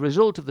 The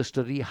result of the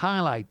study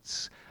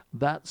highlights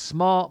that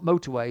smart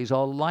motorways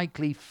are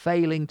likely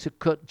failing to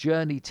cut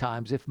journey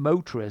times if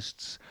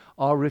motorists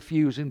are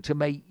refusing to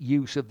make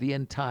use of the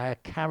entire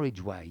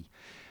carriageway.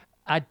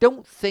 I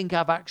don't think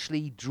I've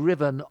actually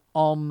driven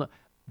on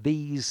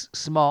these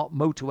smart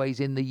motorways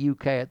in the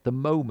UK at the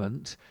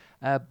moment,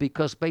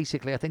 because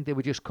basically I think they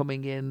were just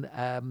coming in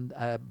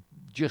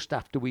just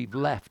after we've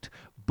left.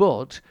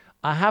 But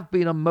I have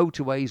been on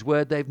motorways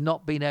where they've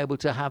not been able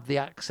to have the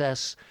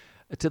access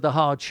to the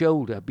hard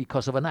shoulder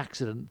because of an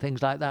accident,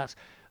 things like that.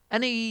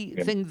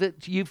 Anything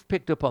that you've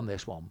picked up on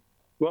this one?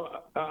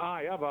 Well,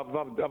 I have.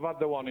 I've had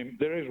the one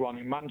there is one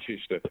in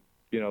Manchester.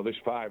 This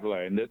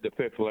 5-lane, the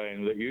 5th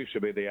lane that used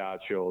to be the hard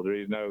shoulder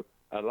is now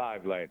a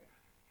live lane.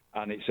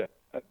 And it's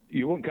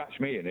you won't catch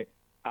me in it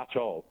at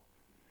all.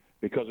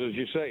 Because as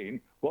you're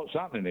saying, what's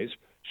happening is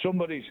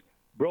somebody's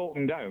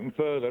broken down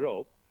further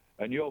up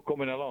and you're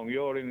coming along,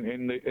 you're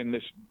in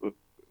this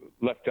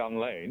left-hand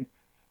lane,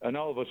 and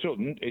all of a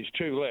sudden it's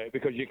too late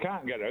because you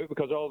can't get out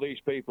because all these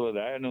people are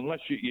there, and unless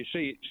you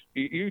see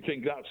it, you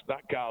think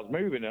that car's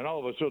moving, and all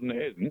of a sudden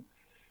it isn't.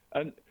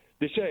 And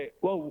they say,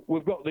 well,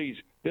 we've got these.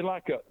 They're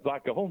like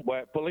a hump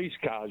where police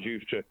cars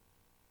used to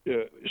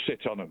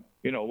sit on them,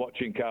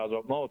 watching cars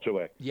up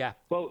motorway. Yeah.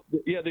 Well,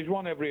 yeah, there's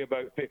one every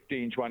about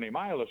 15, 20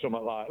 mile or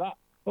something like that.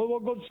 Well,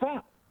 what good's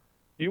that?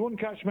 You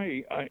wouldn't catch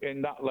me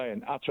in that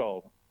lane at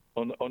all,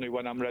 only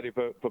when I'm ready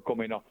for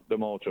coming off the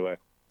motorway.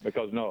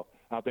 Because, no,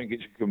 I think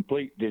it's a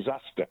complete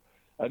disaster.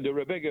 And there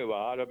are bigger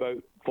are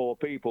about 4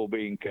 people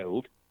being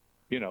killed,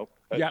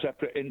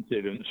 separate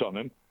incidents on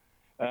them.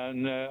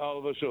 And all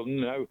of a sudden,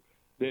 now,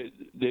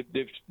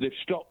 they've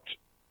stopped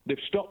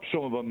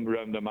some of them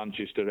around the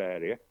Manchester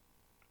area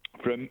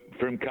from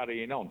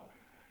carrying on,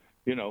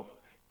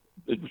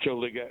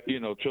 till they get,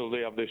 till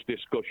they have this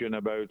discussion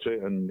about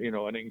it and,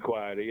 an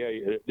inquiry.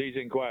 Yeah, these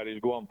inquiries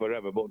go on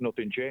forever, but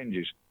nothing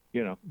changes,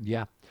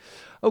 Yeah.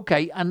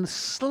 Okay, and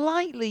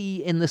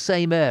slightly in the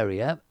same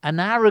area, an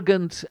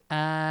arrogant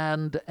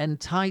and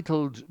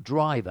entitled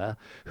driver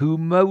who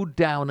mowed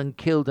down and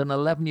killed an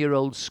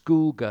 11-year-old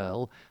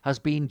schoolgirl has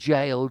been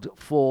jailed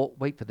for,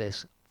 wait for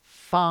this,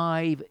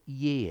 5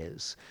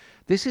 years.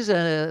 This is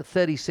a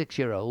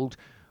 36-year-old.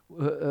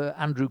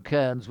 Andrew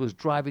Kearns was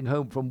driving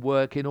home from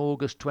work in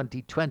August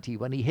 2020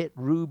 when he hit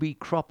Ruby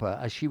Cropper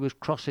as she was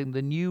crossing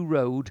the new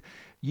road.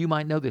 You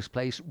might know this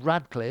place,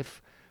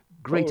 Radcliffe,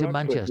 Greater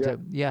Manchester.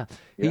 Yeah.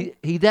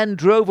 He then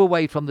drove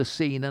away from the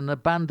scene and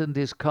abandoned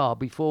his car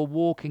before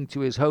walking to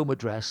his home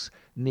address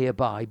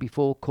nearby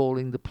before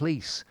calling the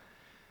police.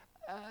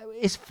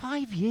 Is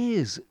 5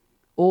 years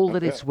all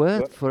that it's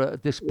worth for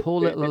this poor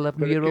little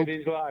 11-year-old?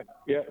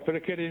 For a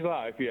kid in his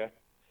life,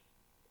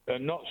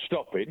 and not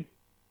stopping,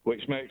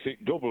 which makes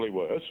it doubly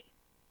worse.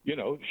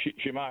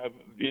 She might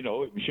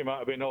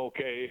have been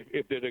okay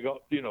if they'd have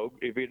got,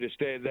 if he'd have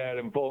stayed there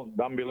and phoned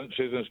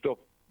ambulances and stuff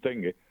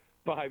thingy.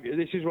 5 years.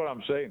 This is what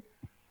I'm saying.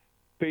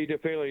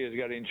 Paedophilia is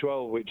getting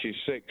 12, which is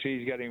 6.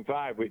 He's getting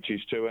 5, which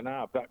is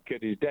 2.5. That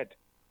kid is dead.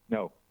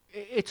 No.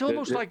 It's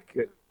almost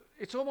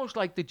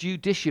like the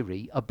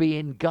judiciary are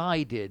being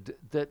guided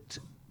that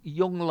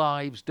young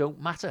lives don't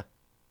matter.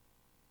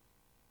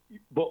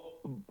 But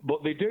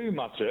they do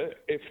matter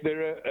if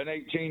they're an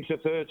 18 to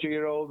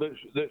 30-year-old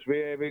that's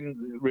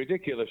behaving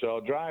ridiculous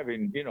or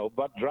driving,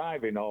 bad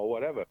driving or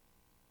whatever.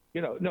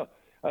 No.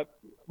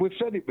 We've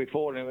said it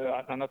before,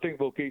 and I think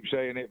we'll keep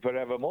saying it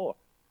forevermore,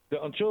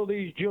 that until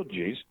these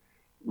judges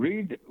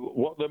read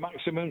what the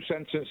maximum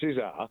sentences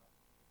are,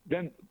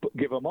 then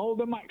give them all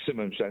the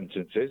maximum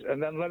sentences,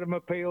 and then let them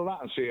appeal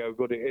that and see how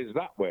good it is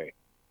that way.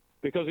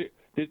 Because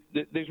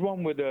there's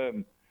one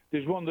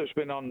that's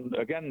been on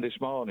again this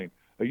morning.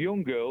 A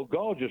young girl,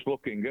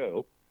 gorgeous-looking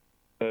girl,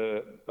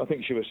 I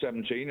think she was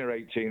 17 or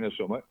 18 or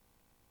something.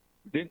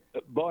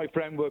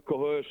 Boyfriend were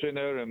coercing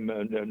her and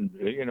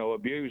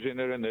abusing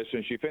her and this,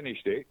 and she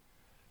finished it.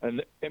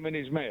 And him and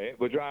his mate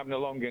were driving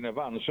along in a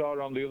van, saw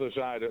her on the other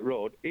side of the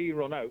road. He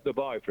run out, the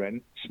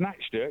boyfriend,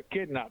 snatched her,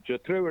 kidnapped her,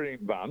 threw her in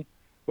van.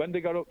 When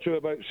they got up to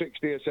about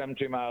 60 or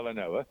 70 mile an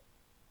hour,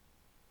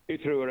 he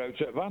threw her out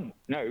of the van.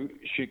 Now,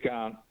 she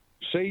can't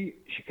see,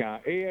 she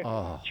can't hear,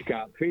 she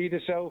can't feed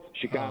herself,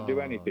 she can't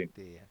do anything.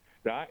 Dear.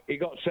 Right? He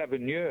got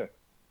 7 years.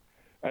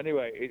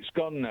 Anyway, it's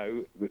gone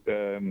now.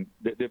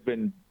 They've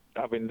been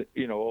having,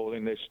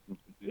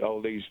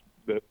 all these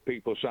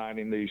people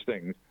signing these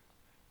things,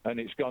 and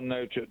it's gone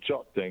now to the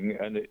top thing,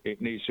 and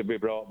it needs to be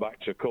brought back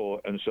to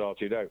court and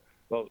sorted out.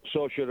 Well,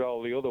 so should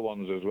all the other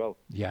ones as well.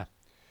 Yeah.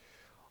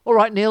 All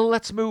right, Neil,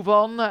 let's move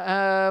on.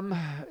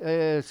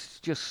 It's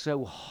just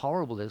so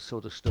horrible, this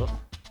sort of stuff.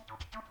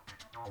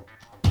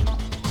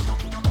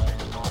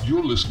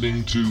 You're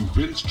listening to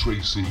Vince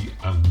Tracy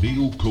and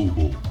Neil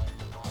Coble.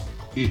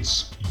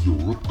 It's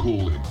Europe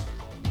Calling.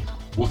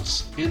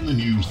 What's in the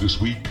news this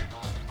week,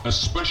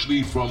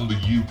 especially from the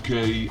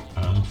UK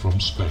and from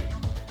Spain?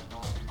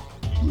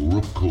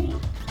 Europe Calling.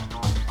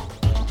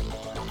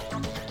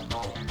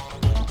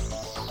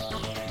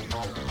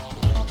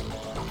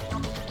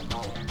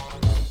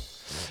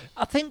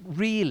 I think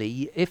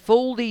really, if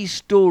all these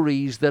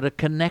stories that are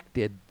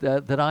connected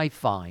that I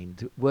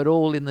find were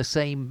all in the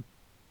same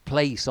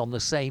place on the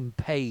same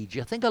page,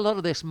 I think a lot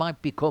of this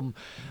might become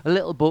a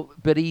little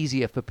bit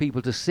easier for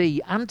people to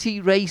see.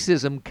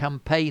 Anti-racism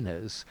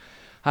campaigners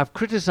have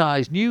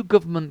criticised new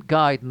government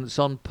guidance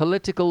on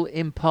political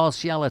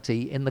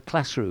impartiality in the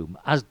classroom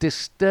as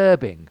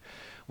disturbing,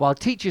 while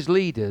teachers'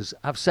 leaders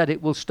have said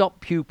it will stop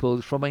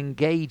pupils from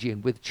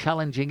engaging with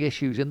challenging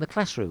issues in the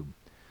classroom.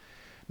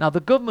 Now, the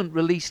government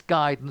released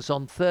guidance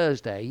on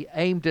Thursday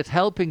aimed at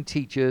helping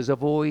teachers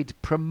avoid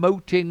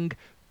promoting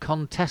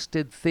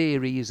contested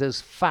theories as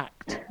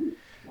fact.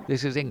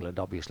 This is England,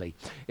 obviously.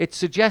 It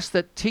suggests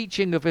that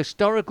teaching of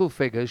historical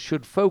figures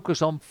should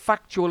focus on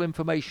factual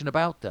information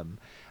about them,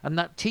 and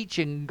that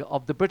teaching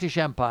of the British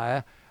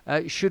Empire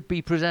should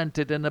be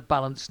presented in a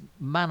balanced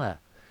manner.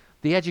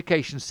 The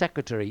Education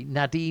Secretary,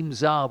 Nadeem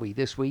Zawi,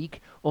 this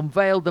week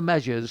unveiled the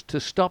measures to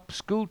stop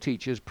school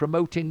teachers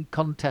promoting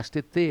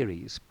contested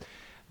theories.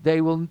 They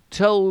were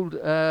told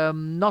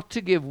not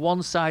to give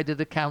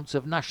one-sided accounts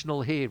of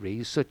national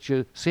heroes, such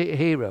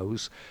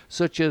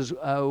as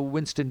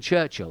Winston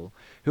Churchill,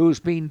 who has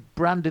been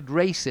branded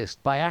racist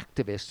by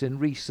activists in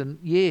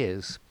recent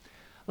years.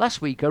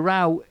 Last week, a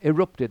row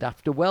erupted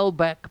after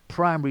Welbeck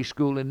Primary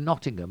School in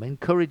Nottingham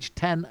encouraged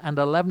 10 and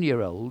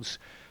 11-year-olds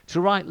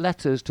to write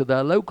letters to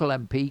their local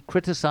MP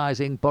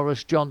criticising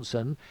Boris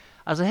Johnson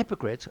as a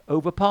hypocrite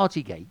over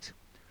Partygate.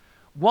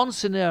 One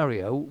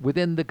scenario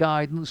within the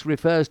guidance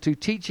refers to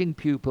teaching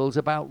pupils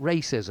about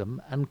racism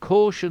and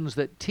cautions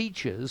that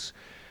teachers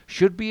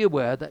should be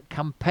aware that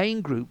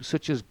campaign groups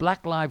such as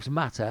Black Lives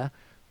Matter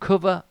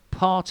cover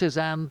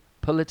partisan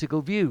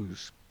political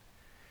views.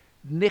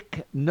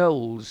 Nick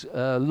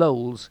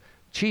Lowles,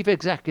 chief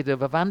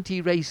executive of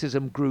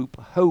anti-racism group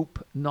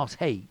Hope Not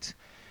Hate,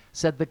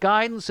 said the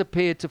guidance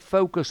appeared to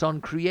focus on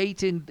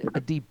creating a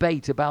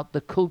debate about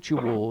the culture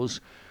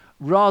wars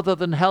rather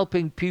than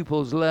helping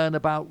pupils learn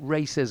about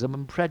racism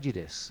and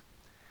prejudice.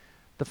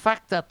 The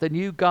fact that the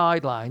new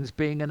guidelines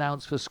being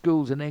announced for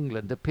schools in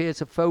England appear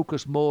to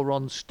focus more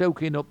on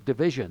stoking up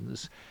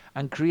divisions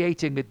and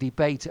creating a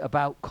debate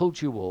about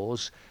culture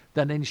wars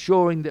than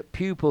ensuring that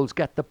pupils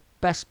get the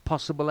best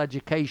possible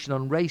education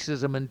on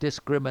racism and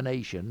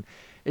discrimination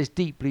is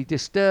deeply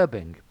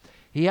disturbing.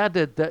 He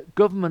added that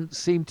governments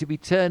seem to be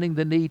turning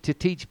the need to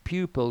teach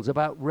pupils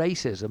about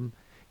racism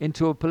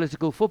into a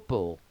political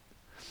football.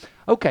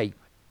 Okay,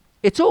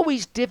 it's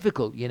always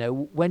difficult,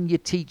 when you're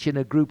teaching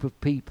a group of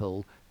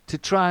people to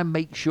try and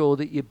make sure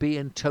that you're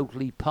being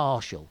totally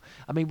partial.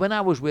 I mean, when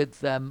I was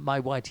with my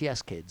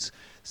YTS kids,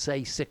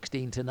 say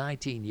 16 to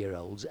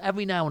 19-year-olds,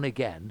 every now and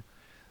again,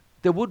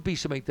 there would be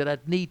something that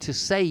I'd need to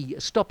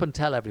stop and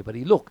tell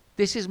everybody, look,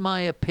 this is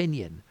my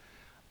opinion.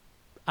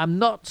 I'm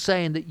not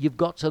saying that you've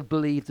got to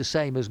believe the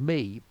same as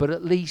me, but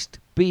at least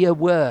be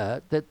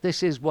aware that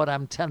this is what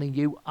I'm telling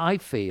you I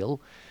feel,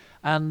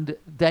 and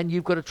then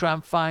you've got to try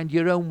and find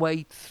your own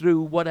way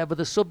through whatever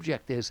the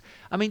subject is.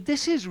 I mean,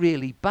 this is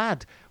really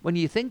bad when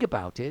you think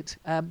about it.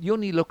 You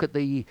only look at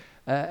the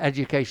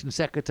Education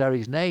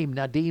Secretary's name,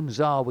 Nadeem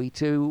Zawi,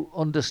 to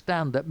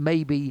understand that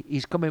maybe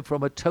he's coming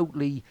from a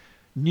totally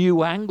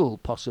new angle,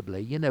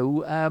 possibly,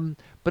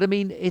 But I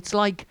mean, it's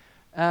like,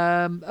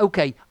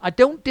 okay, I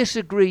don't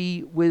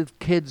disagree with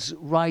kids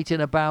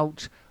writing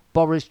about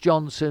Boris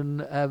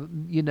Johnson,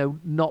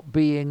 not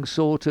being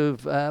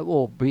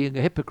or being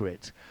a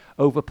hypocrite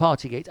over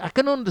Partygate. I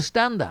can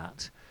understand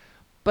that,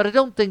 but I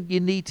don't think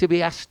you need to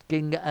be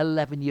asking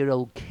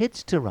 11-year-old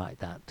kids to write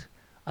that.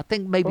 I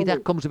think maybe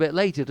that comes a bit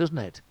later, doesn't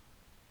it?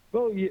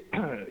 Well, you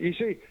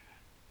see,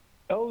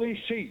 all these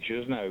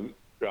teachers now,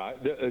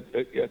 right, that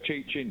are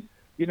teaching,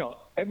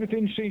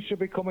 everything seems to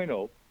be coming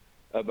up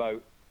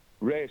about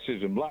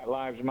racism, Black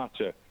Lives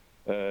Matter,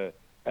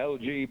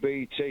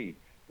 LGBT.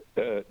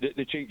 They're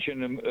teaching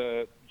them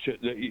that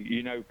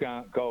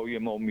can't call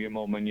your mum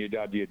and your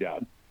dad,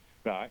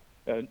 right?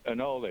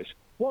 And all this.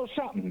 What's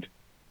happened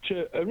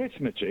to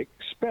arithmetic,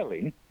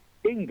 spelling,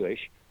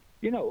 English?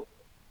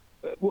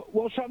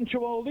 What's happened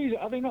to all these?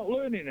 Are they not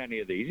learning any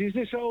of these? Is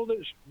this all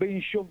that's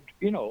being shoved,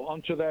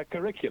 onto their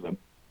curriculum?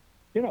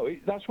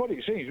 That's what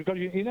it seems, because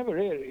you never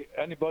hear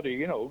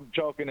anybody,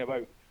 talking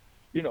about,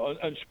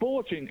 and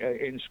sporting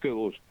in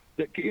schools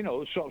that,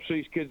 stops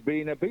these kids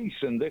being obese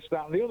and this,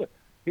 that, and the other.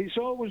 It's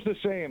always the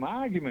same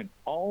argument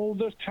all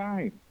the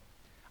time.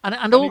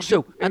 And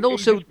also, it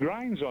just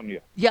grinds on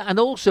you. Yeah, and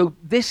also,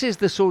 this is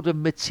the sort of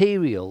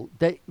material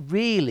that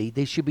really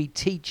they should be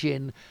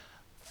teaching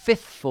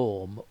fifth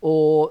form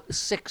or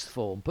sixth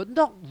form, but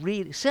not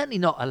really, certainly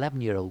not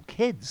 11-year-old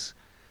kids.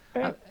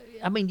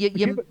 I mean,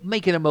 you're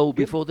making them old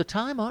before the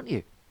time, aren't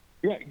you?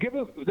 Yeah, give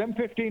them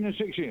 15 and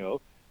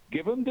 16-year-olds,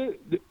 give them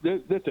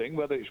the thing,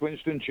 whether it's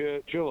Winston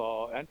Churchill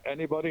or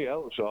anybody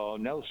else or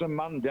Nelson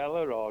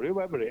Mandela or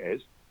whoever it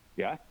is,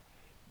 yeah?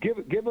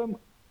 Give them,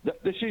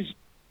 this is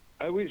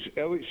how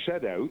it's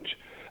set out,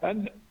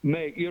 and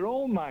make your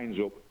own minds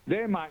up.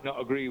 They might not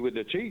agree with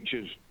the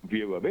teacher's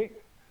view of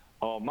it,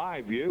 or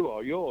my view,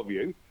 or your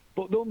view,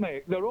 but they'll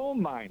make their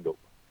own mind up.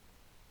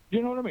 Do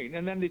you know what I mean?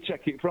 And then they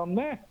take it from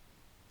there.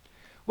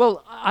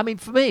 Well, I mean,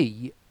 for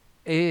me,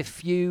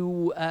 if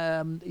you...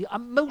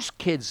 most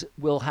kids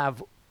will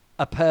have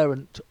a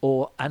parent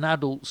or an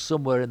adult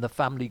somewhere in the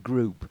family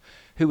group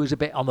who is a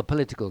bit on the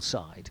political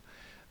side.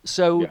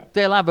 So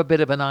they'll have a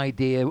bit of an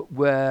idea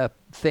where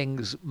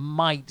things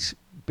might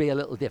be a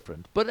little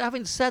different. But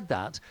having said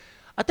that,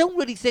 I don't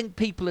really think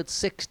people at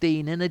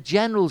 16, in a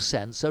general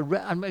sense,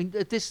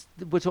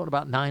 we're talking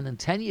about 9 and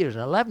 10 years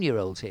and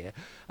 11-year-olds here.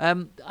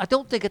 I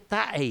don't think at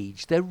that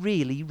age they're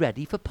really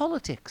ready for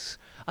politics.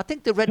 I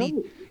think they're ready,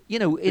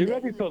 they're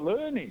ready for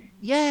learning.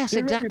 Yes, they're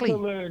exactly. Ready for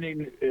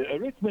learning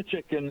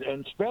arithmetic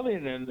and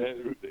spelling and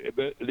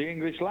the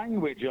English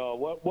language or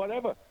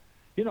whatever.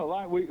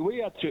 Like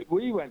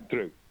we went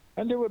through.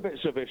 And there were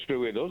bits of history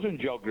with us and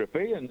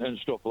geography and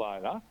stuff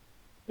like that.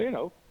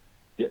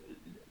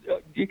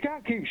 You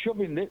can't keep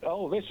shoving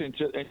all this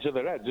into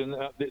their heads, and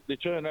they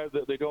turn out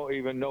that they don't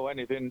even know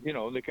anything.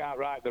 They can't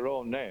write their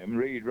own name,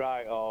 read,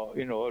 write, or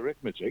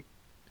arithmetic.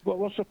 Well,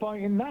 what's the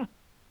point in that?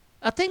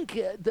 I think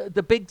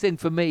the big thing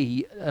for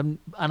me, and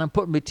I'm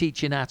putting my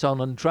teaching hat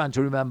on and trying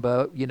to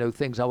remember,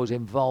 things I was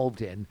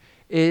involved in,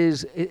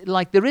 is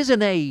like there is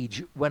an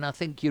age when I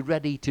think you're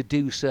ready to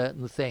do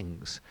certain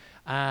things.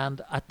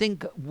 And I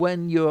think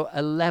when you're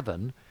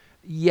 11,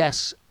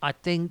 yes, I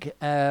think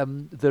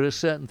there are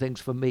certain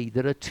things for me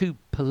that are too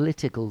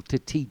political to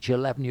teach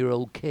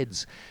 11-year-old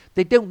kids.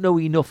 They don't know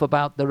enough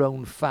about their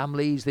own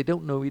families. They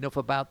don't know enough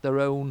about their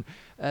own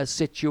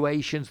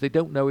situations. They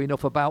don't know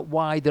enough about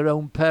why their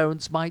own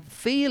parents might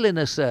feel in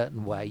a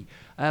certain way.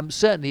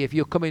 Certainly, if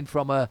you're coming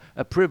from a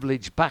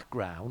privileged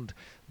background,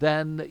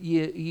 then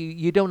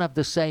you don't have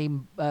the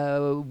same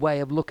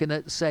way of looking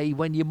at, say,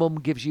 when your mum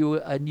gives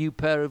you a new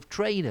pair of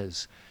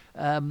trainers.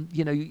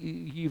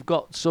 You've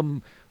got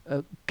some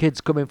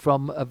kids coming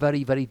from a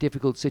very, very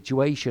difficult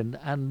situation,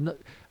 and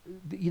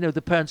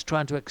the parents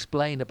trying to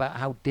explain about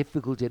how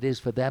difficult it is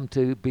for them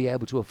to be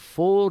able to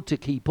afford to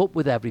keep up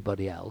with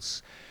everybody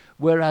else.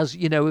 Whereas,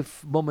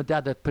 if mum and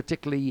dad are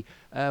particularly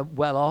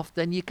well off,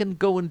 then you can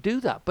go and do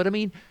that. But I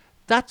mean,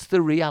 that's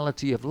the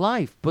reality of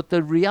life. But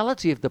the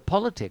reality of the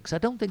politics, I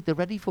don't think they're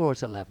ready for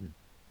at 11.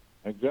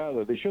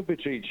 Exactly. They should be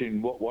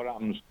teaching what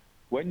happens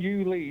when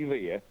you leave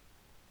here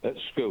at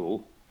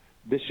school.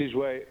 This is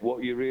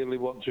what you really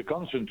want to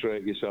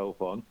concentrate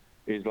yourself on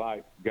is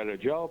like get a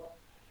job,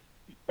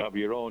 have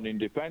your own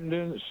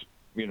independence,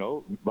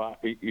 but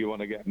you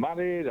want to get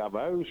married, have a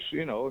house,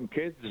 and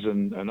kids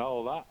and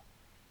all that.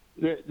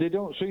 They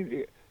don't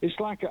seem. It's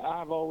like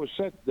I've always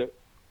said that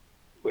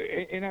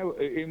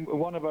in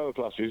one of our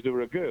classes there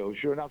were a girl.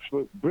 She was an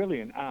absolute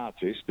brilliant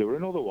artist. There were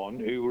another one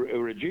who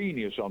were a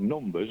genius on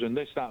numbers and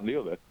this, that, and the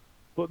other.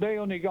 But they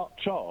only got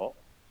taught.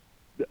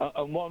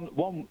 And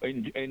one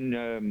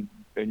in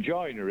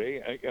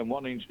joinery and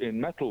one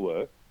in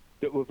metalwork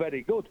that were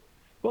very good.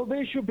 Well,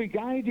 they should be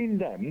guiding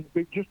them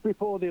just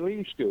before they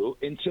leave school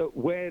into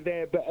where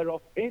they're better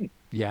off in.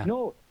 Yeah.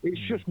 No, it's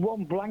just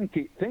one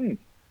blanket thing.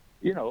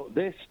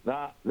 This,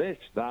 that, this,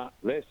 that,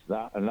 this,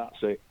 that, and that's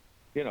it.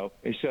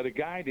 Instead of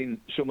guiding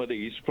some of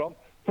these from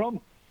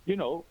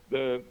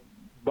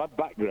bad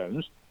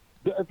backgrounds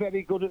that are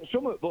very good at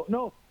something. But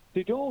no,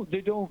 they don't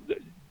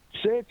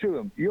say to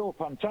them, you're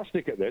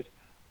fantastic at this.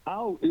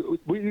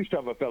 We used to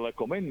have a fella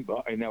come in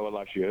our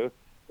last year,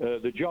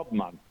 the job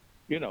man,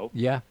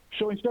 Yeah.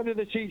 So instead of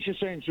the teacher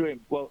saying to him,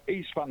 well,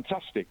 he's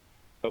fantastic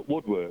at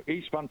woodwork,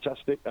 he's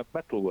fantastic at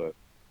metalwork,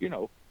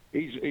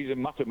 he's a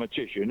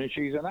mathematician and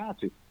she's an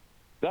artist.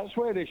 That's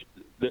where they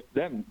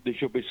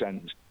should be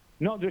sent.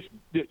 Not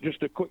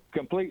just a quick,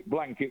 complete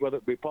blanket, whether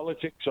it be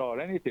politics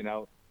or anything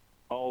else.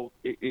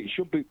 It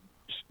should be,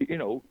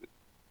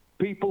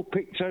 people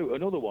picked out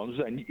and other ones,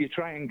 then you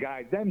try and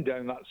guide them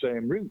down that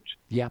same route.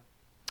 Yeah.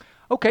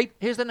 Okay,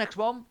 here's the next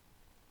one.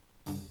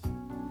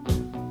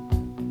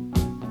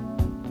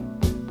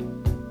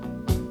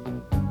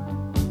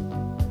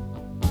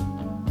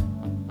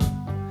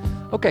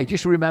 Okay,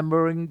 just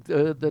remembering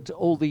that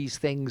all these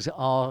things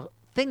are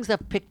things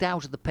they've picked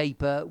out of the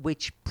paper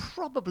which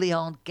probably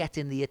aren't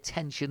getting the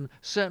attention,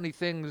 certainly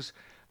things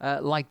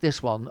like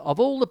this one. Of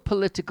all the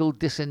political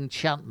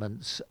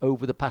disenchantments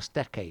over the past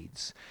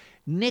decades,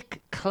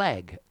 Nick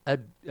Clegg,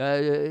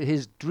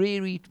 his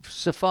dreary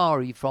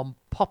safari from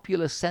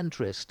popular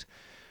centrist,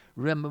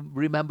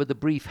 remember the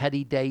brief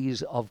heady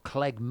days of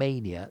Clegg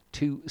mania,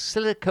 to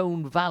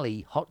Silicon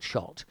Valley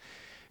hotshot,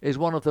 is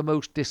one of the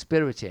most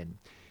dispiriting.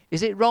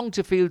 Is it wrong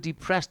to feel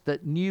depressed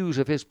that news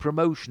of his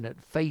promotion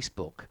at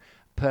Facebook,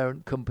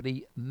 parent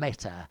company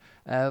Meta,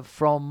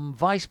 from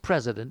vice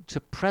president to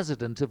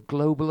president of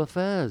global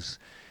affairs?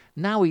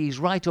 Now he's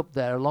right up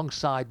there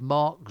alongside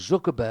Mark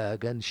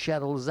Zuckerberg and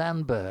Sheryl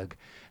Sandberg.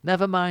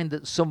 Never mind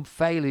that some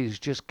failures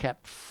just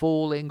kept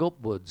falling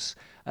upwards.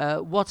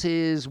 What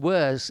is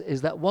worse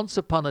is that once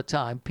upon a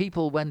time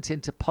people went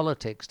into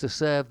politics to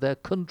serve their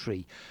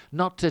country,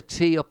 not to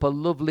tee up a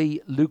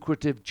lovely,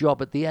 lucrative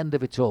job at the end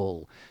of it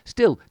all.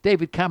 Still,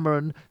 David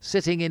Cameron,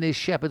 sitting in his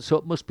shepherd's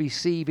hut, must be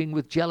seething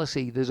with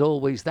jealousy. There's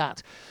always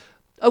that.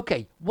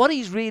 Okay, what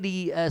he's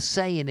really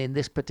saying in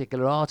this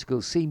particular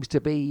article seems to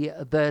be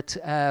that,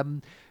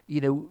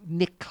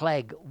 Nick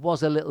Clegg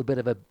was a little bit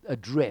of a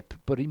drip,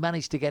 but he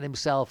managed to get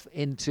himself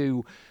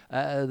into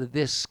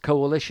this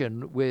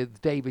coalition with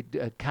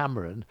David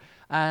Cameron.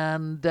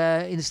 And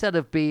instead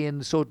of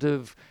being sort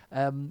of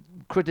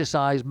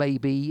criticised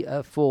maybe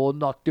for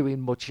not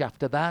doing much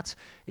after that,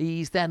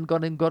 he's then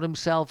gone and got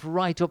himself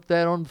right up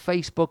there on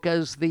Facebook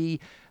as the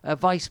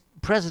vice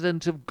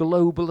president of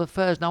global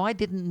affairs. Now, I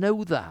didn't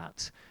know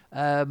that.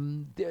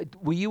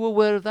 Were you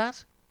aware of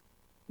that?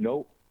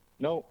 No.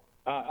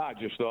 I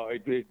just thought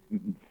it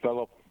fell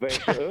off the face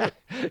of the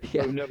earth.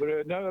 Yeah. I've never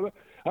heard. No,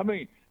 I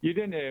mean, you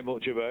didn't hear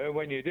much about him.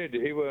 When you did,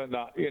 he weren't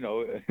that. He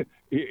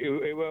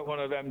weren't one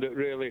of them that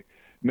really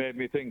made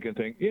me think,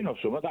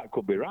 some of that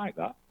could be right.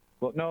 That,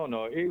 but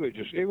no, he was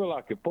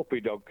like a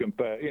puppy dog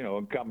compared,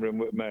 and Cameron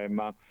with main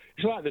man.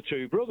 It's like the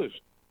two brothers,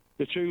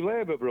 the two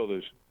Labour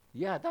brothers.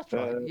 Yeah, that's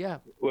right. Yeah.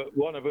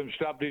 One of them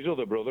stabbed his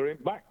other brother in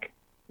back.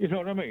 You know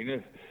what I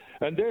mean?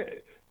 And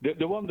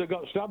the one that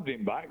got stabbed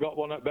in back got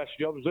one of the best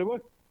jobs there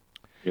were.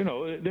 You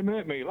know, they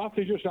make me laugh.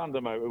 They just hand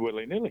them out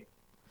willy-nilly.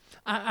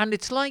 And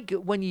it's like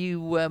when you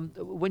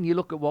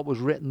look at what was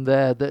written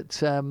there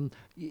that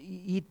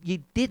you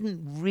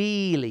didn't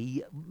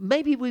really,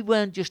 maybe we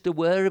weren't just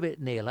aware of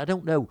it, Neil. I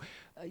don't know.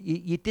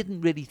 You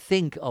didn't really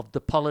think of the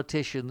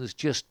politicians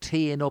just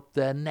teeing up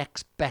their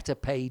next better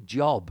paid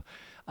job.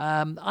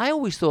 I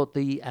always thought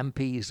the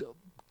MPs,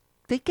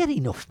 they get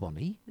enough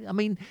money. I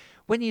mean,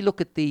 when you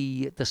look at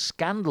the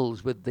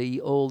scandals with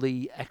all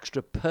the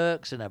extra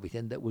perks and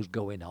everything that was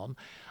going on,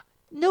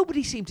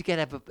 nobody seemed to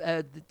get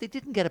they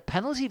didn't get a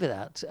penalty for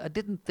that. I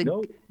didn't think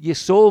you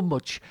saw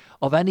much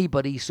of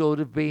anybody sort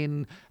of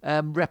being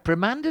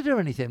reprimanded or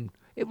anything.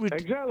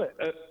 Exactly.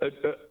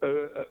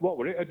 What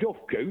were it? A duff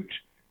coot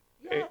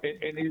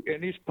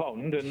in his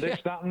pond, and this,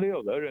 that, and the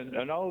other,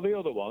 and all the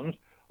other ones,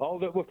 all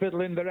that were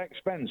fiddling their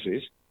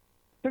expenses.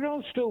 They're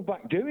all still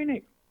back doing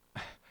it.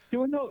 They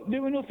were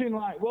nothing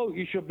like, well,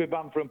 you should be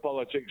banned from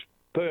politics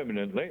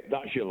permanently.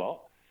 That's your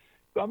lot.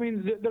 I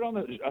mean, they're on,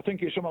 I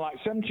think it's something like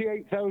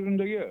 78,000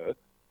 a year,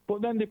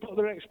 but then they put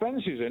their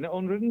expenses in at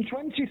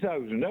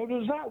 120,000. How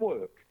does that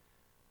work?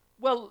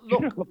 Well,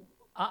 look,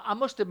 I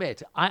must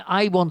admit,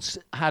 I once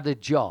had a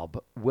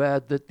job where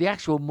the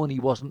actual money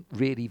wasn't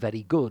really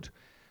very good,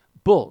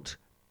 but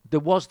there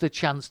was the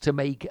chance to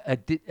make a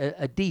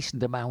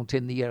decent amount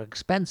in the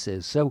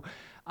expenses. So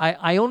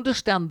I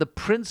understand the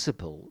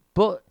principle,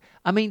 but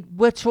I mean,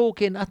 we're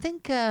talking, I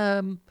think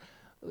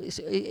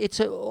it's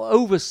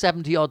over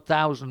 70-odd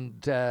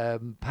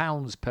thousand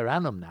pounds per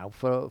annum now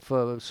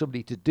for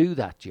somebody to do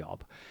that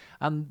job.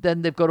 And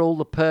then they've got all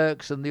the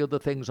perks and the other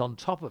things on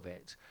top of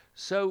it.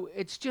 So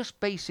it's just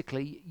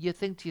basically, you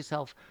think to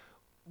yourself,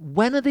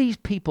 when are these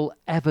people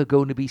ever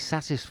going to be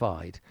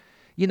satisfied?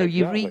 You know,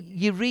 exactly.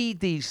 you read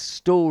these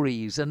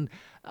stories, and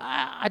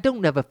I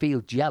don't never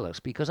feel jealous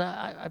because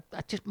I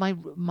just I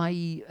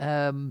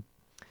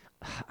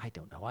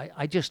don't know.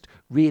 I just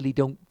really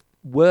don't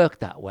work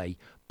that way.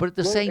 But at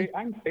the same,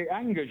 it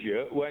angers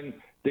you when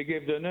they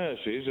give the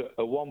nurses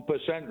a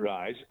 1%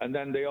 rise, and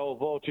then they all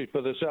voted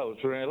for themselves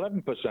for an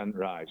 11%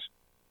 rise.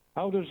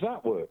 How does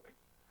that work?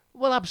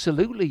 Well,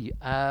 absolutely.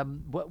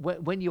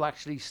 When you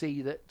actually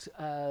see that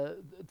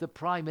the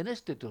Prime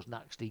Minister doesn't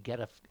actually get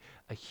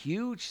a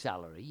huge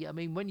salary, I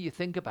mean, when you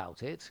think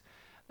about it,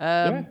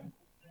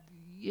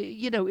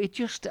 you know, it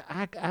just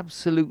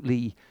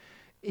absolutely,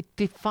 it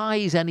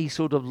defies any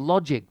sort of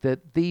logic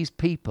that these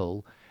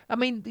people, I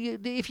mean,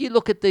 if you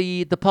look at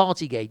the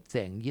Partygate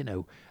thing, you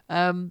know,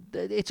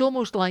 it's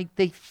almost like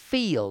they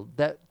feel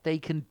that they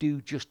can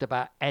do just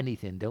about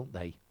anything, don't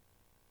they?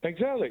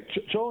 Exactly.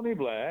 Tony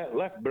Blair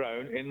left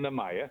Brown in the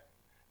mire,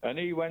 and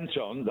he went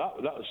on.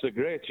 That's the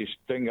greatest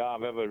thing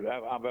I've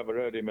ever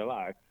heard in my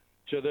life.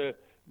 To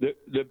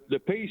the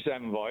peace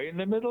envoy in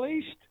the Middle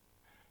East,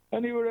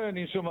 and he were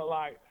earning something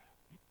like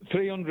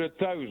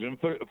 300,000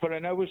 for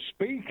an hour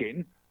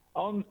speaking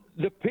on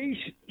the peace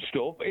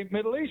stuff in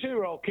Middle East. They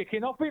were all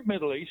kicking off in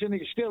Middle East, and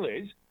it still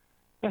is.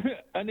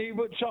 And he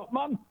was top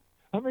man.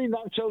 I mean,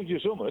 that tells you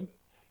something.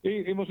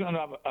 He mustn't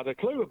have had a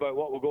clue about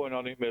what was going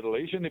on in Middle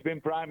East, and he'd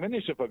been Prime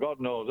Minister for God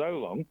knows how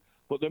long.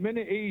 But the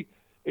minute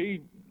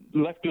he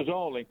left us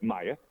all in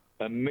mire,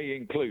 and me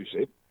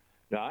inclusive,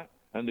 right,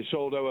 and they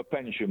sold our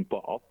pension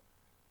pot off,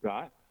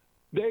 right,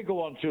 they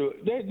go on to,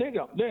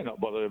 they're not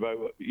bothered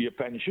about your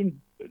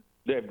pension.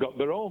 They've got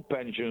their own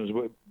pensions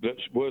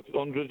that's worth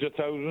hundreds of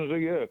thousands a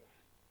year.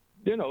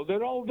 You know,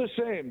 they're all the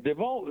same. They've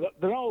all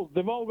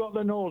got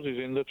their noses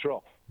in the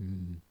trough.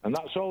 And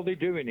that's all they're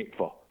doing it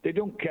for. They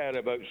don't care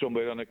about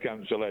somebody on a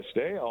council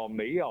estate or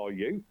me or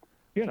you,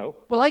 you know.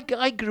 Well,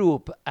 I grew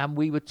up and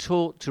we were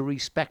taught to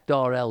respect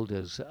our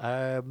elders.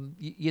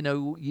 You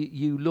know,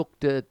 you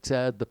looked at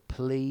the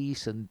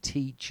police and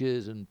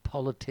teachers and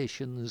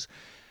politicians,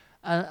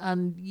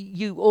 and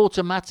you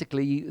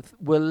automatically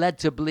were led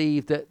to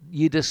believe that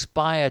you'd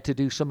aspire to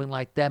do something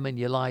like them in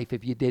your life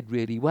if you did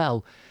really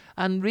well.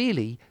 And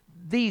really,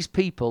 these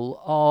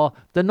people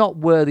they're not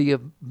worthy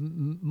of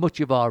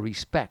much of our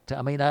respect.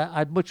 I mean,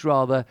 I'd much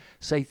rather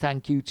say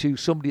thank you to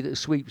somebody that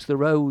sweeps the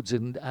roads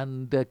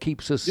and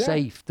keeps us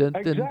safe than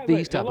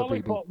these type of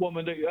people. A lollipop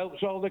woman that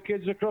helps all the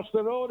kids across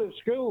the road at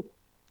school.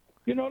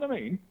 You know what I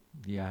mean?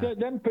 Yeah.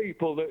 Them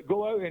people that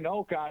go out in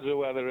all kinds of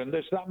weather and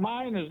this, that,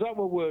 miners, that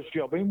were worst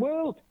job in the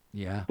world.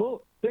 Yeah.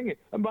 But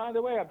and by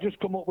the way, I've just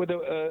come up with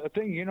a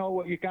thing. You know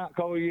what? You can't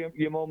call your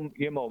mum,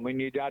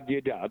 and your dad.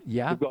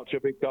 Yeah. They've got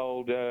to be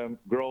called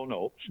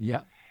grown-ups.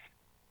 Yeah.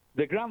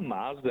 The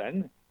grandmas,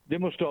 then, they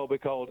must all be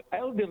called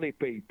elderly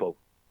people.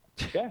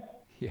 Yeah?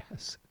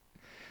 Yes.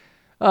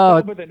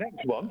 That'll be the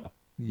next one.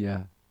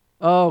 Yeah.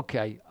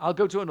 Okay. I'll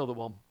go to another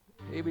one.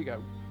 Here we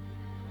go.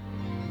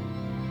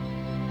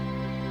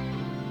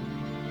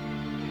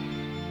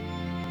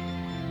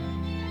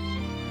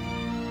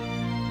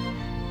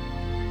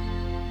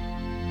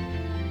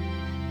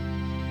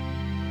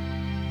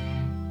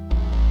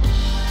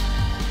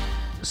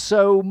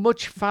 So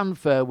much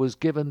fanfare was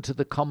given to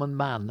the common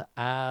man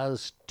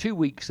as 2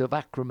 weeks of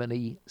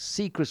acrimony,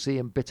 secrecy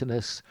and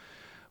bitterness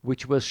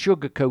which were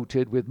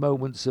sugar-coated with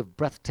moments of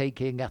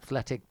breathtaking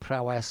athletic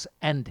prowess,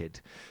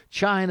 ended.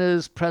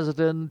 China's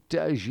President Xi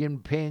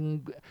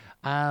Jinping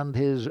and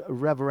his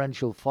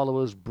reverential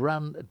followers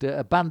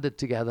banded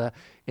together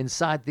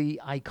inside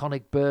the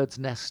iconic Bird's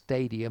Nest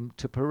Stadium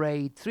to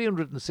parade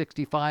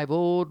 365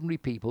 ordinary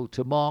people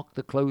to mark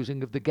the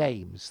closing of the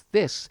Games.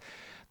 This,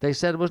 they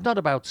said, was not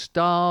about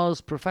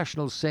stars,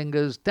 professional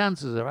singers,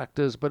 dancers or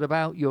actors, but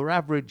about your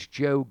average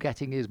Joe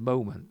getting his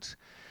moment.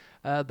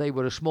 They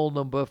were a small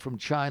number from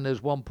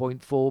China's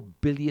 1.4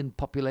 billion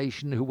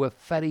population who were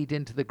ferried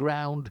into the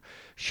ground,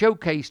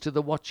 showcased to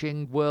the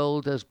watching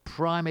world as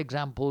prime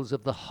examples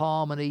of the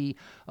harmony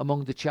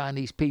among the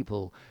Chinese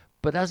people.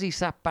 But as he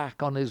sat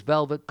back on his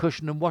velvet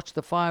cushion and watched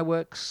the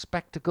fireworks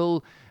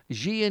spectacle,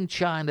 Xi and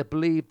China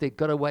believed they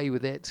got away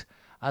with it,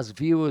 as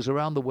viewers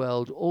around the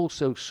world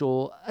also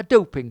saw a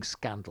doping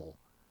scandal,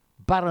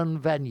 barren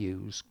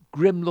venues,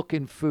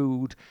 grim-looking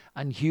food,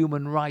 and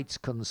human rights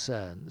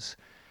concerns.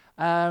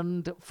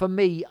 And for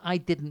me, I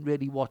didn't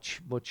really watch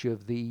much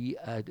of the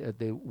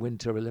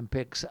Winter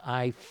Olympics.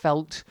 I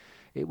felt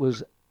it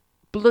was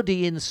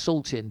bloody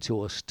insulting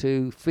to us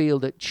to feel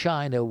that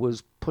China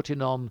was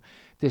putting on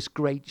this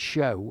great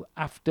show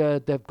after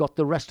they've got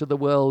the rest of the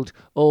world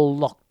all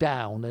locked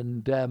down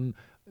and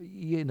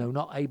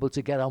not able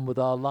to get on with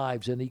our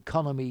lives, and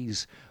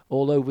economies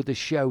all over the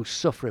show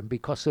suffering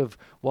because of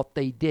what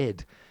they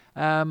did.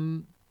 I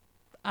don't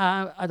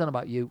know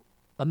about you.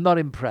 I'm not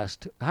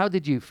impressed. How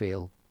did you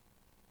feel?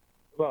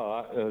 Well,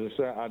 I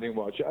didn't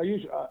watch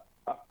it.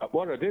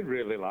 What I did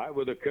really like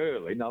was the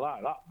curling. I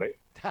like that bit.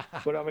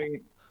 But I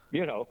mean,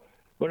 you know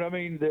what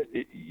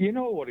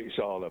it's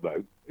all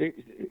about.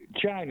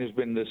 China's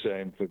been the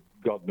same for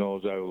God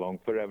knows how long,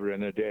 forever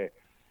and a day.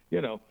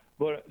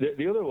 But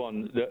the other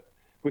one, that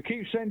we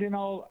keep sending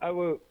all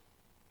our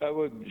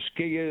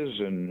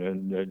skiers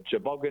and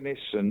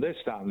tobogganists and this,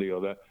 that, and the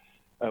other,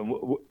 and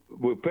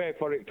we pay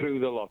for it through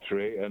the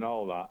lottery and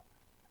all that.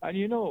 And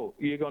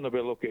you're going to be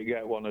lucky to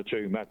get 1 or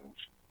 2 medals.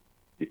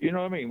 You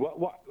know what I mean?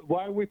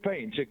 Why are we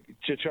paying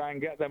to try and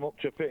get them up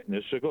to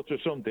fitness to go to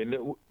something that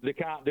they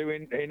can't do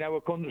in our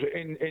country,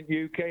 in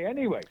UK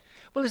anyway?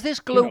 Well, it's this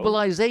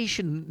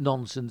globalisation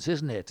nonsense,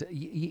 isn't it?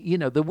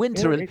 The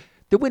Winter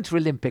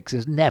Olympics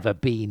has never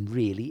been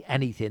really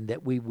anything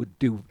that we would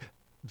do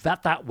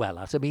that well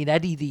at. I mean,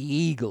 Eddie the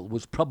Eagle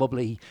was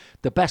probably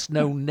the best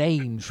known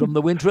names from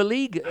the Winter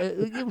League.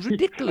 It was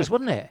ridiculous,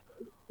 wasn't it?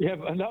 Yeah,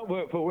 and that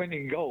weren't for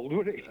winning gold,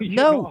 would it? You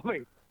No. know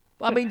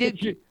what I mean?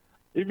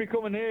 You'd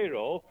become an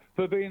hero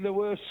for being the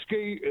worst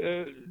ski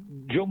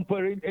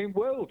jumper in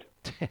world.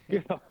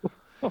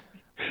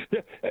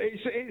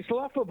 It's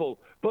laughable,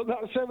 but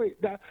that's how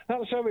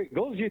it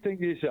goes. You think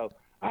to yourself,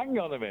 hang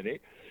on a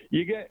minute,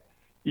 you get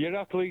your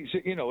athletes,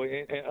 in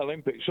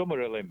Olympics,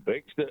 Summer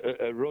Olympics,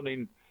 that are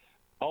running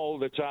all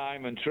the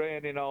time and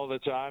training all the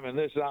time and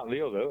this, that, and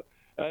the other,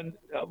 and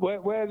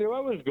where do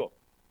ours go?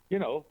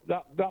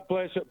 That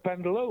place at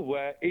Pendle,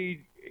 where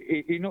he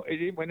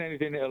didn't win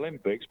anything at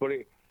Olympics, but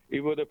he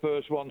was the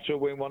first one to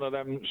win one of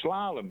them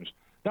slaloms.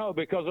 Now,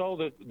 because all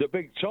the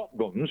big top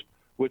guns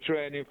were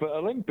training for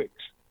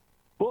Olympics.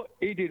 But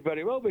he did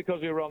very well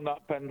because he was on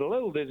that Pendle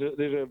Hill.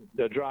 There's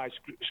a dry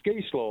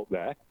ski slope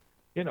there,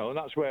 and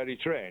that's where he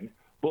trained.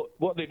 But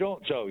what they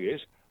don't tell you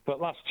is, for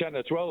the last 10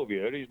 or 12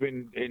 years, he's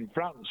been in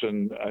France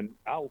and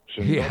Alps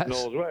and God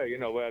knows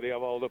where they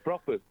have all the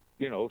proper,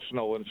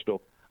 snow and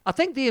stuff. I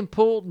think the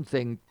important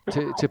thing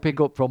to pick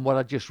up from what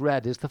I just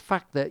read is the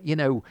fact that,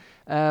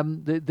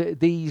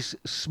 these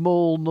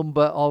small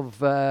number of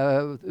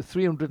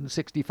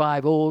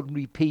 365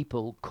 ordinary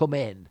people come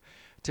in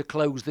to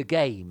close the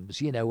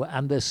games,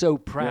 and they're so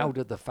proud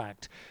of the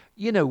fact.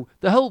 The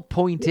whole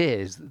point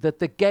is that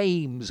the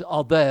games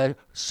are there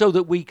so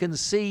that we can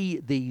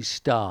see these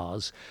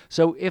stars.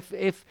 So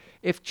if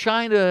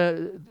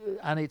China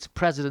and its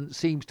president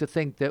seems to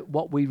think that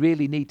what we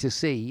really need to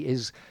see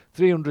is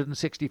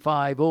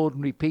 365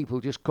 ordinary people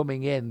just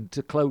coming in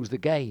to close the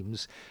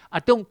games, I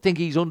don't think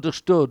he's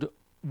understood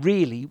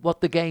really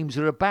what the games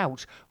are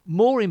about.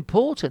 More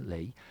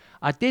importantly,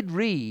 I did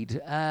read,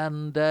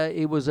 and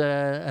it was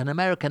an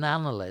American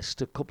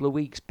analyst a couple of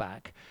weeks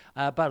back,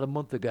 about a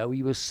month ago.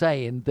 He was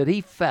saying that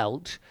he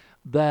felt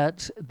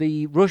that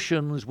the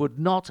Russians would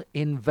not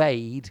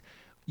invade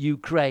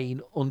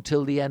Ukraine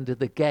until the end of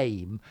the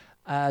games.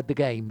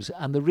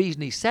 And the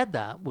reason he said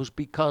that was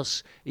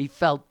because he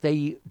felt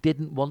they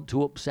didn't want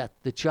to upset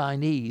the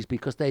Chinese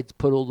because they'd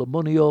put all the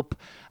money up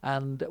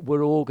and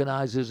were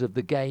organisers of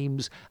the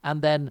games,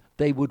 and then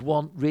they would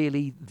want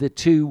really the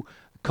two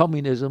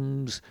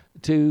communisms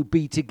to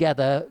be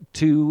together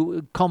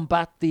to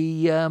combat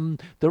the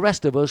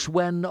rest of us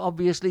when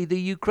obviously the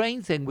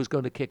Ukraine thing was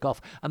going to kick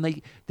off. And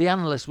the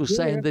analyst was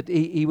saying that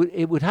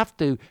it would have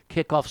to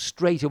kick off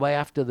straight away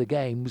after the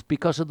games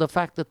because of the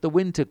fact that the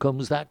winter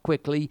comes that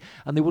quickly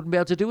and they wouldn't be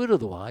able to do it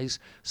otherwise.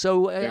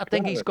 So I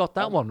think he's got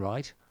that one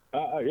right.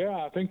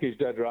 I think he's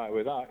dead right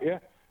with that, yeah.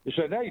 He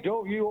said, hey,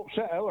 don't you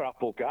upset our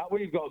apple cart.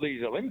 We've got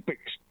these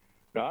Olympics,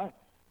 right?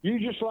 You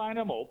just line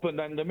them up, and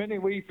then the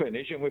minute we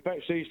finish and we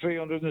fetch these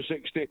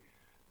 365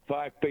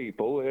 5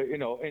 people,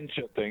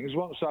 insert things.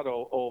 Once that's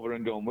all over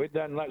and done with,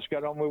 then let's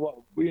get on with what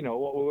we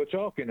were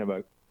talking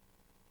about.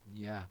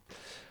 Yeah.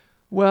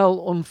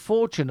 Well,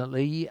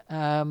 unfortunately,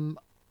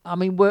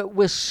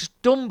 we're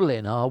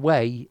stumbling our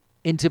way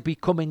into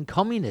becoming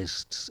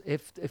communists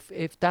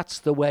if that's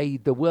the way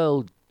the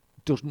world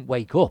doesn't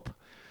wake up,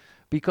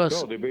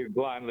 because they're being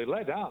blindly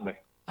led, aren't they?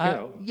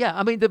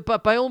 Yeah,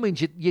 by all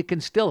means, you can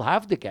still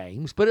have the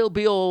games, but it'll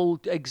be all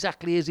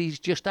exactly as he's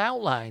just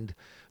outlined.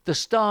 The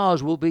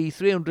stars will be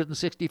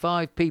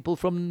 365 people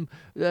from,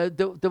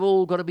 they've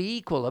all got to be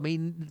equal.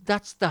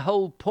 That's the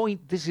whole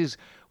point. This is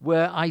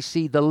where I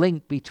see the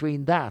link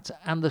between that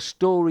and the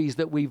stories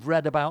that we've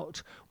read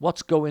about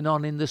what's going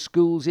on in the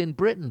schools in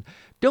Britain.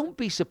 Don't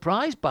be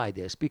surprised by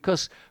this,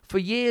 because for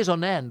years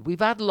on end, we've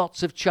had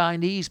lots of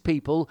Chinese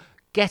people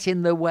get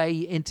in their way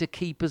into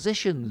key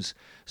positions.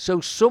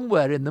 So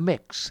somewhere in the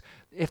mix,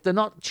 if they're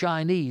not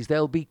Chinese,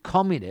 they'll be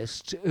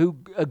communists who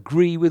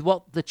agree with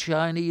what the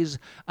Chinese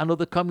and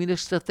other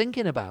communists are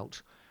thinking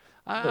about.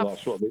 Well,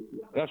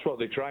 that's what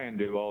they try and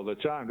do all the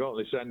time, don't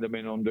they? Send them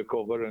in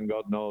undercover and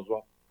God knows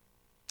what.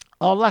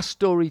 Our last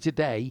story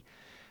today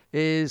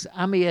is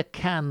Amir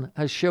Khan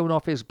has shown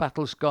off his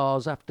battle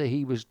scars after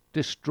he was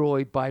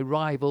destroyed by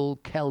rival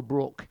Kell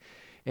Brook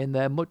in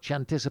their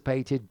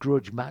much-anticipated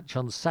grudge match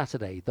on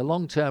Saturday. The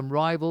long-term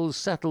rivals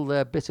settled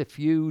their bitter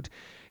feud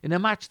in a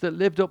match that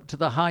lived up to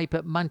the hype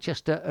at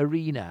Manchester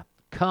Arena.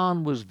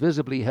 Khan was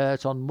visibly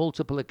hurt on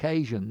multiple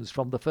occasions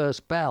from the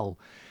first bell,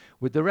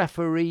 with the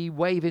referee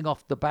waving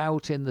off the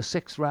bout in the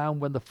 6th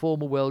round when the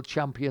former world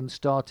champion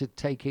started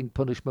taking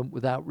punishment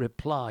without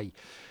reply.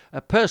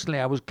 Personally,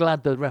 I was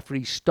glad the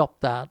referee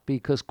stopped that,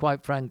 because,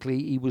 quite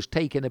frankly, he was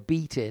taking a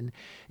beating.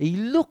 He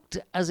looked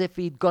as if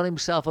he'd got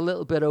himself a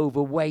little bit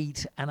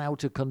overweight and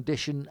out of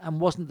condition, and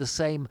wasn't the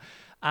same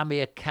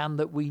Amir Khan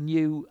that we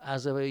knew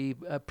as a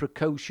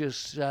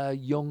precocious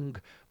young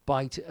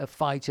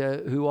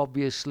fighter who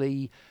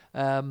obviously,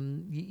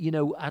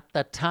 at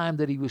that time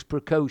that he was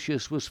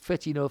precocious, was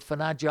fit enough and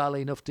agile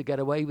enough to get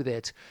away with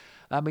it.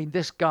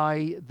 This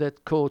guy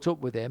that caught up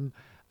with him,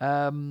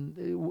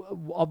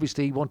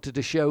 obviously wanted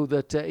to show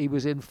that he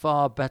was in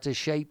far better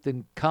shape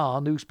than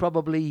Khan, who's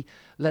probably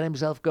let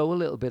himself go a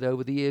little bit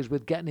over the years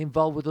with getting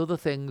involved with other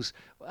things.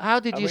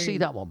 How did you see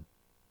that one?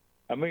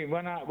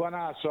 When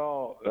I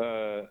saw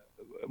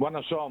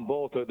them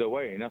both at the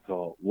weigh-in, I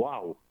thought,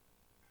 wow,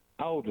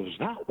 how does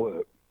that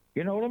work?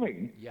 You know what I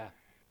mean? Yeah.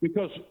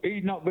 Because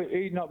he'd not been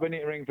in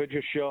the ring for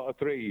just short of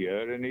 3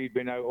 years, and he'd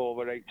been out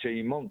over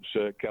 18 months,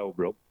 Kell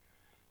Brook.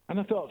 And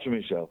I thought to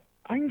myself,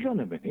 hang on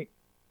a minute,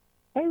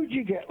 how would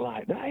you get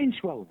like that in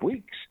 12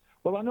 weeks?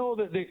 Well, I know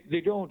that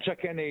they don't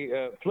take any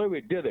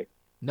fluid, do they?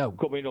 No.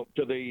 Coming up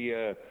to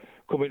the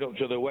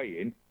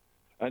weigh-in,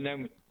 and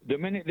then the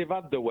minute they've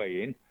had the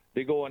weigh-in,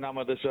 they go and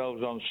hammer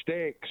themselves on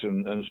steaks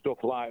and stuff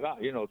like that,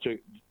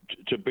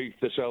 to beef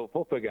themselves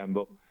up again.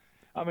 But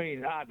I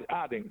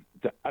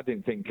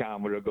didn't think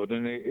Khan were a good,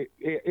 and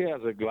he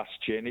has a glass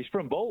chin. He's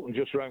from Bolton,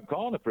 just round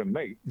corner from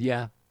me.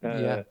 Yeah.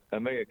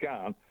 Amir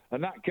Khan.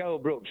 And that Kell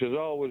Brooks has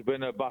always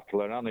been a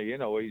battler, hasn't he?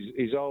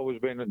 He's always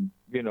been,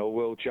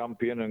 world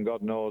champion and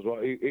God knows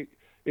what.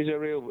 He's a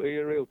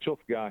real tough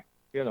guy,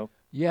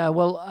 Yeah,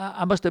 well,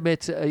 I must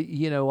admit,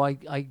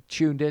 I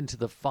tuned into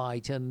the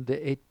fight, and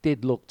it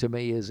did look to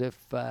me as if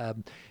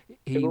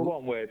he was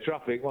one-way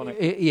traffic, wasn't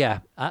it? Yeah,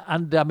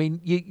 and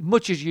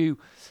much as you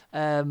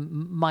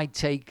might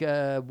take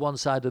one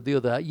side or the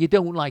other, you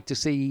don't like to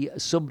see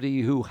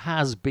somebody who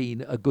has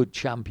been a good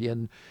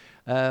champion.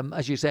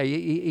 As you say,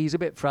 he's a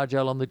bit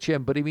fragile on the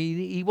chin, but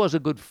he was a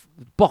good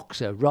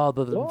boxer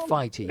rather than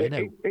fighter,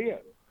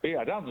 He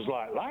had hands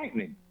like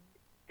lightning.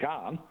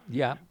 Khan.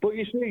 Yeah. But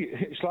you see,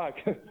 it's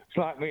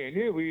like me and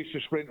you. We used to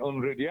sprint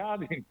 100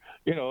 yards in,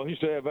 used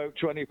to have about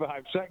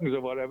 25 seconds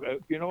or whatever.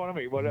 You know what I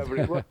mean? Whatever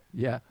it was.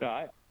 Yeah.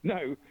 Right.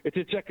 No,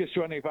 it'd take us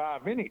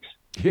 25 minutes.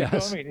 Yes. You know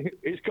what I mean?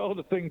 It's called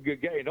the thing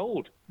of getting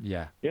old.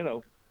 Yeah.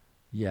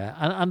 Yeah,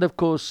 and of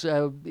course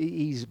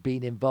he's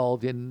been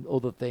involved in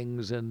other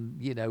things,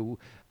 and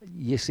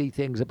you see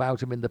things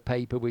about him in the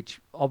paper which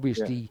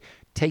obviously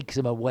takes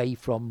him away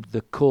from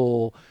the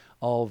core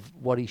of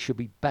what he should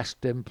be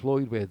best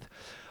employed with.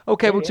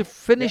 Okay, to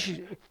finish.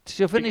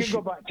 You can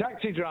go back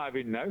taxi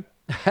driving now.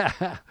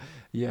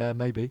 Yeah,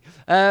 maybe.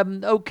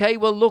 Okay,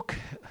 well, look,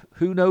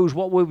 who knows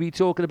what we'll be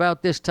talking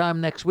about this time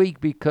next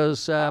week,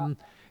 because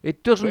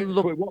it doesn't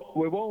look.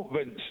 We won't,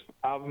 Vince.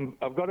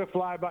 I've got to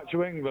fly back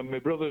to England. My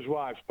brother's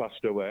wife's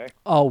passed away.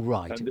 Oh,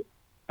 right.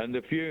 And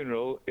the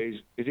funeral is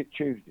it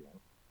Tuesday?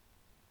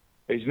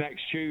 It's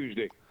next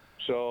Tuesday.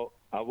 So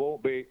I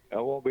won't be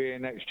here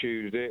next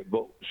Tuesday.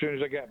 But as soon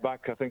as I get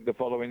back, I think the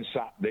following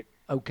Saturday.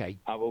 Okay.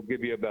 I will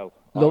give you a bell.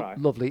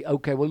 Lovely.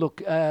 Okay. Well,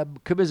 look,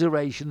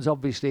 commiserations.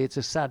 Obviously, it's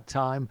a sad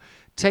time.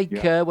 Take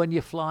care when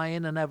you're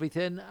flying and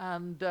everything.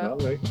 And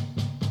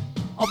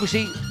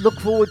obviously, look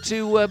forward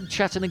to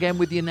chatting again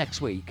with you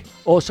next week.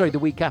 Or, sorry, the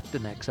week after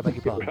next. I beg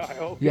your pardon. Right,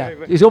 okay, yeah.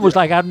 It's almost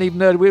like I hadn't even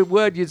heard a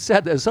word you'd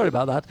said there. Sorry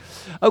about that.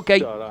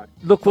 Okay. Right.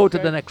 Look forward to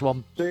the next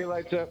one. See you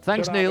later.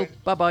 Thanks, Ta-da, Neil. Vince.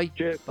 Bye-bye.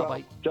 Cheers.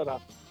 Bye-bye. Ta-da.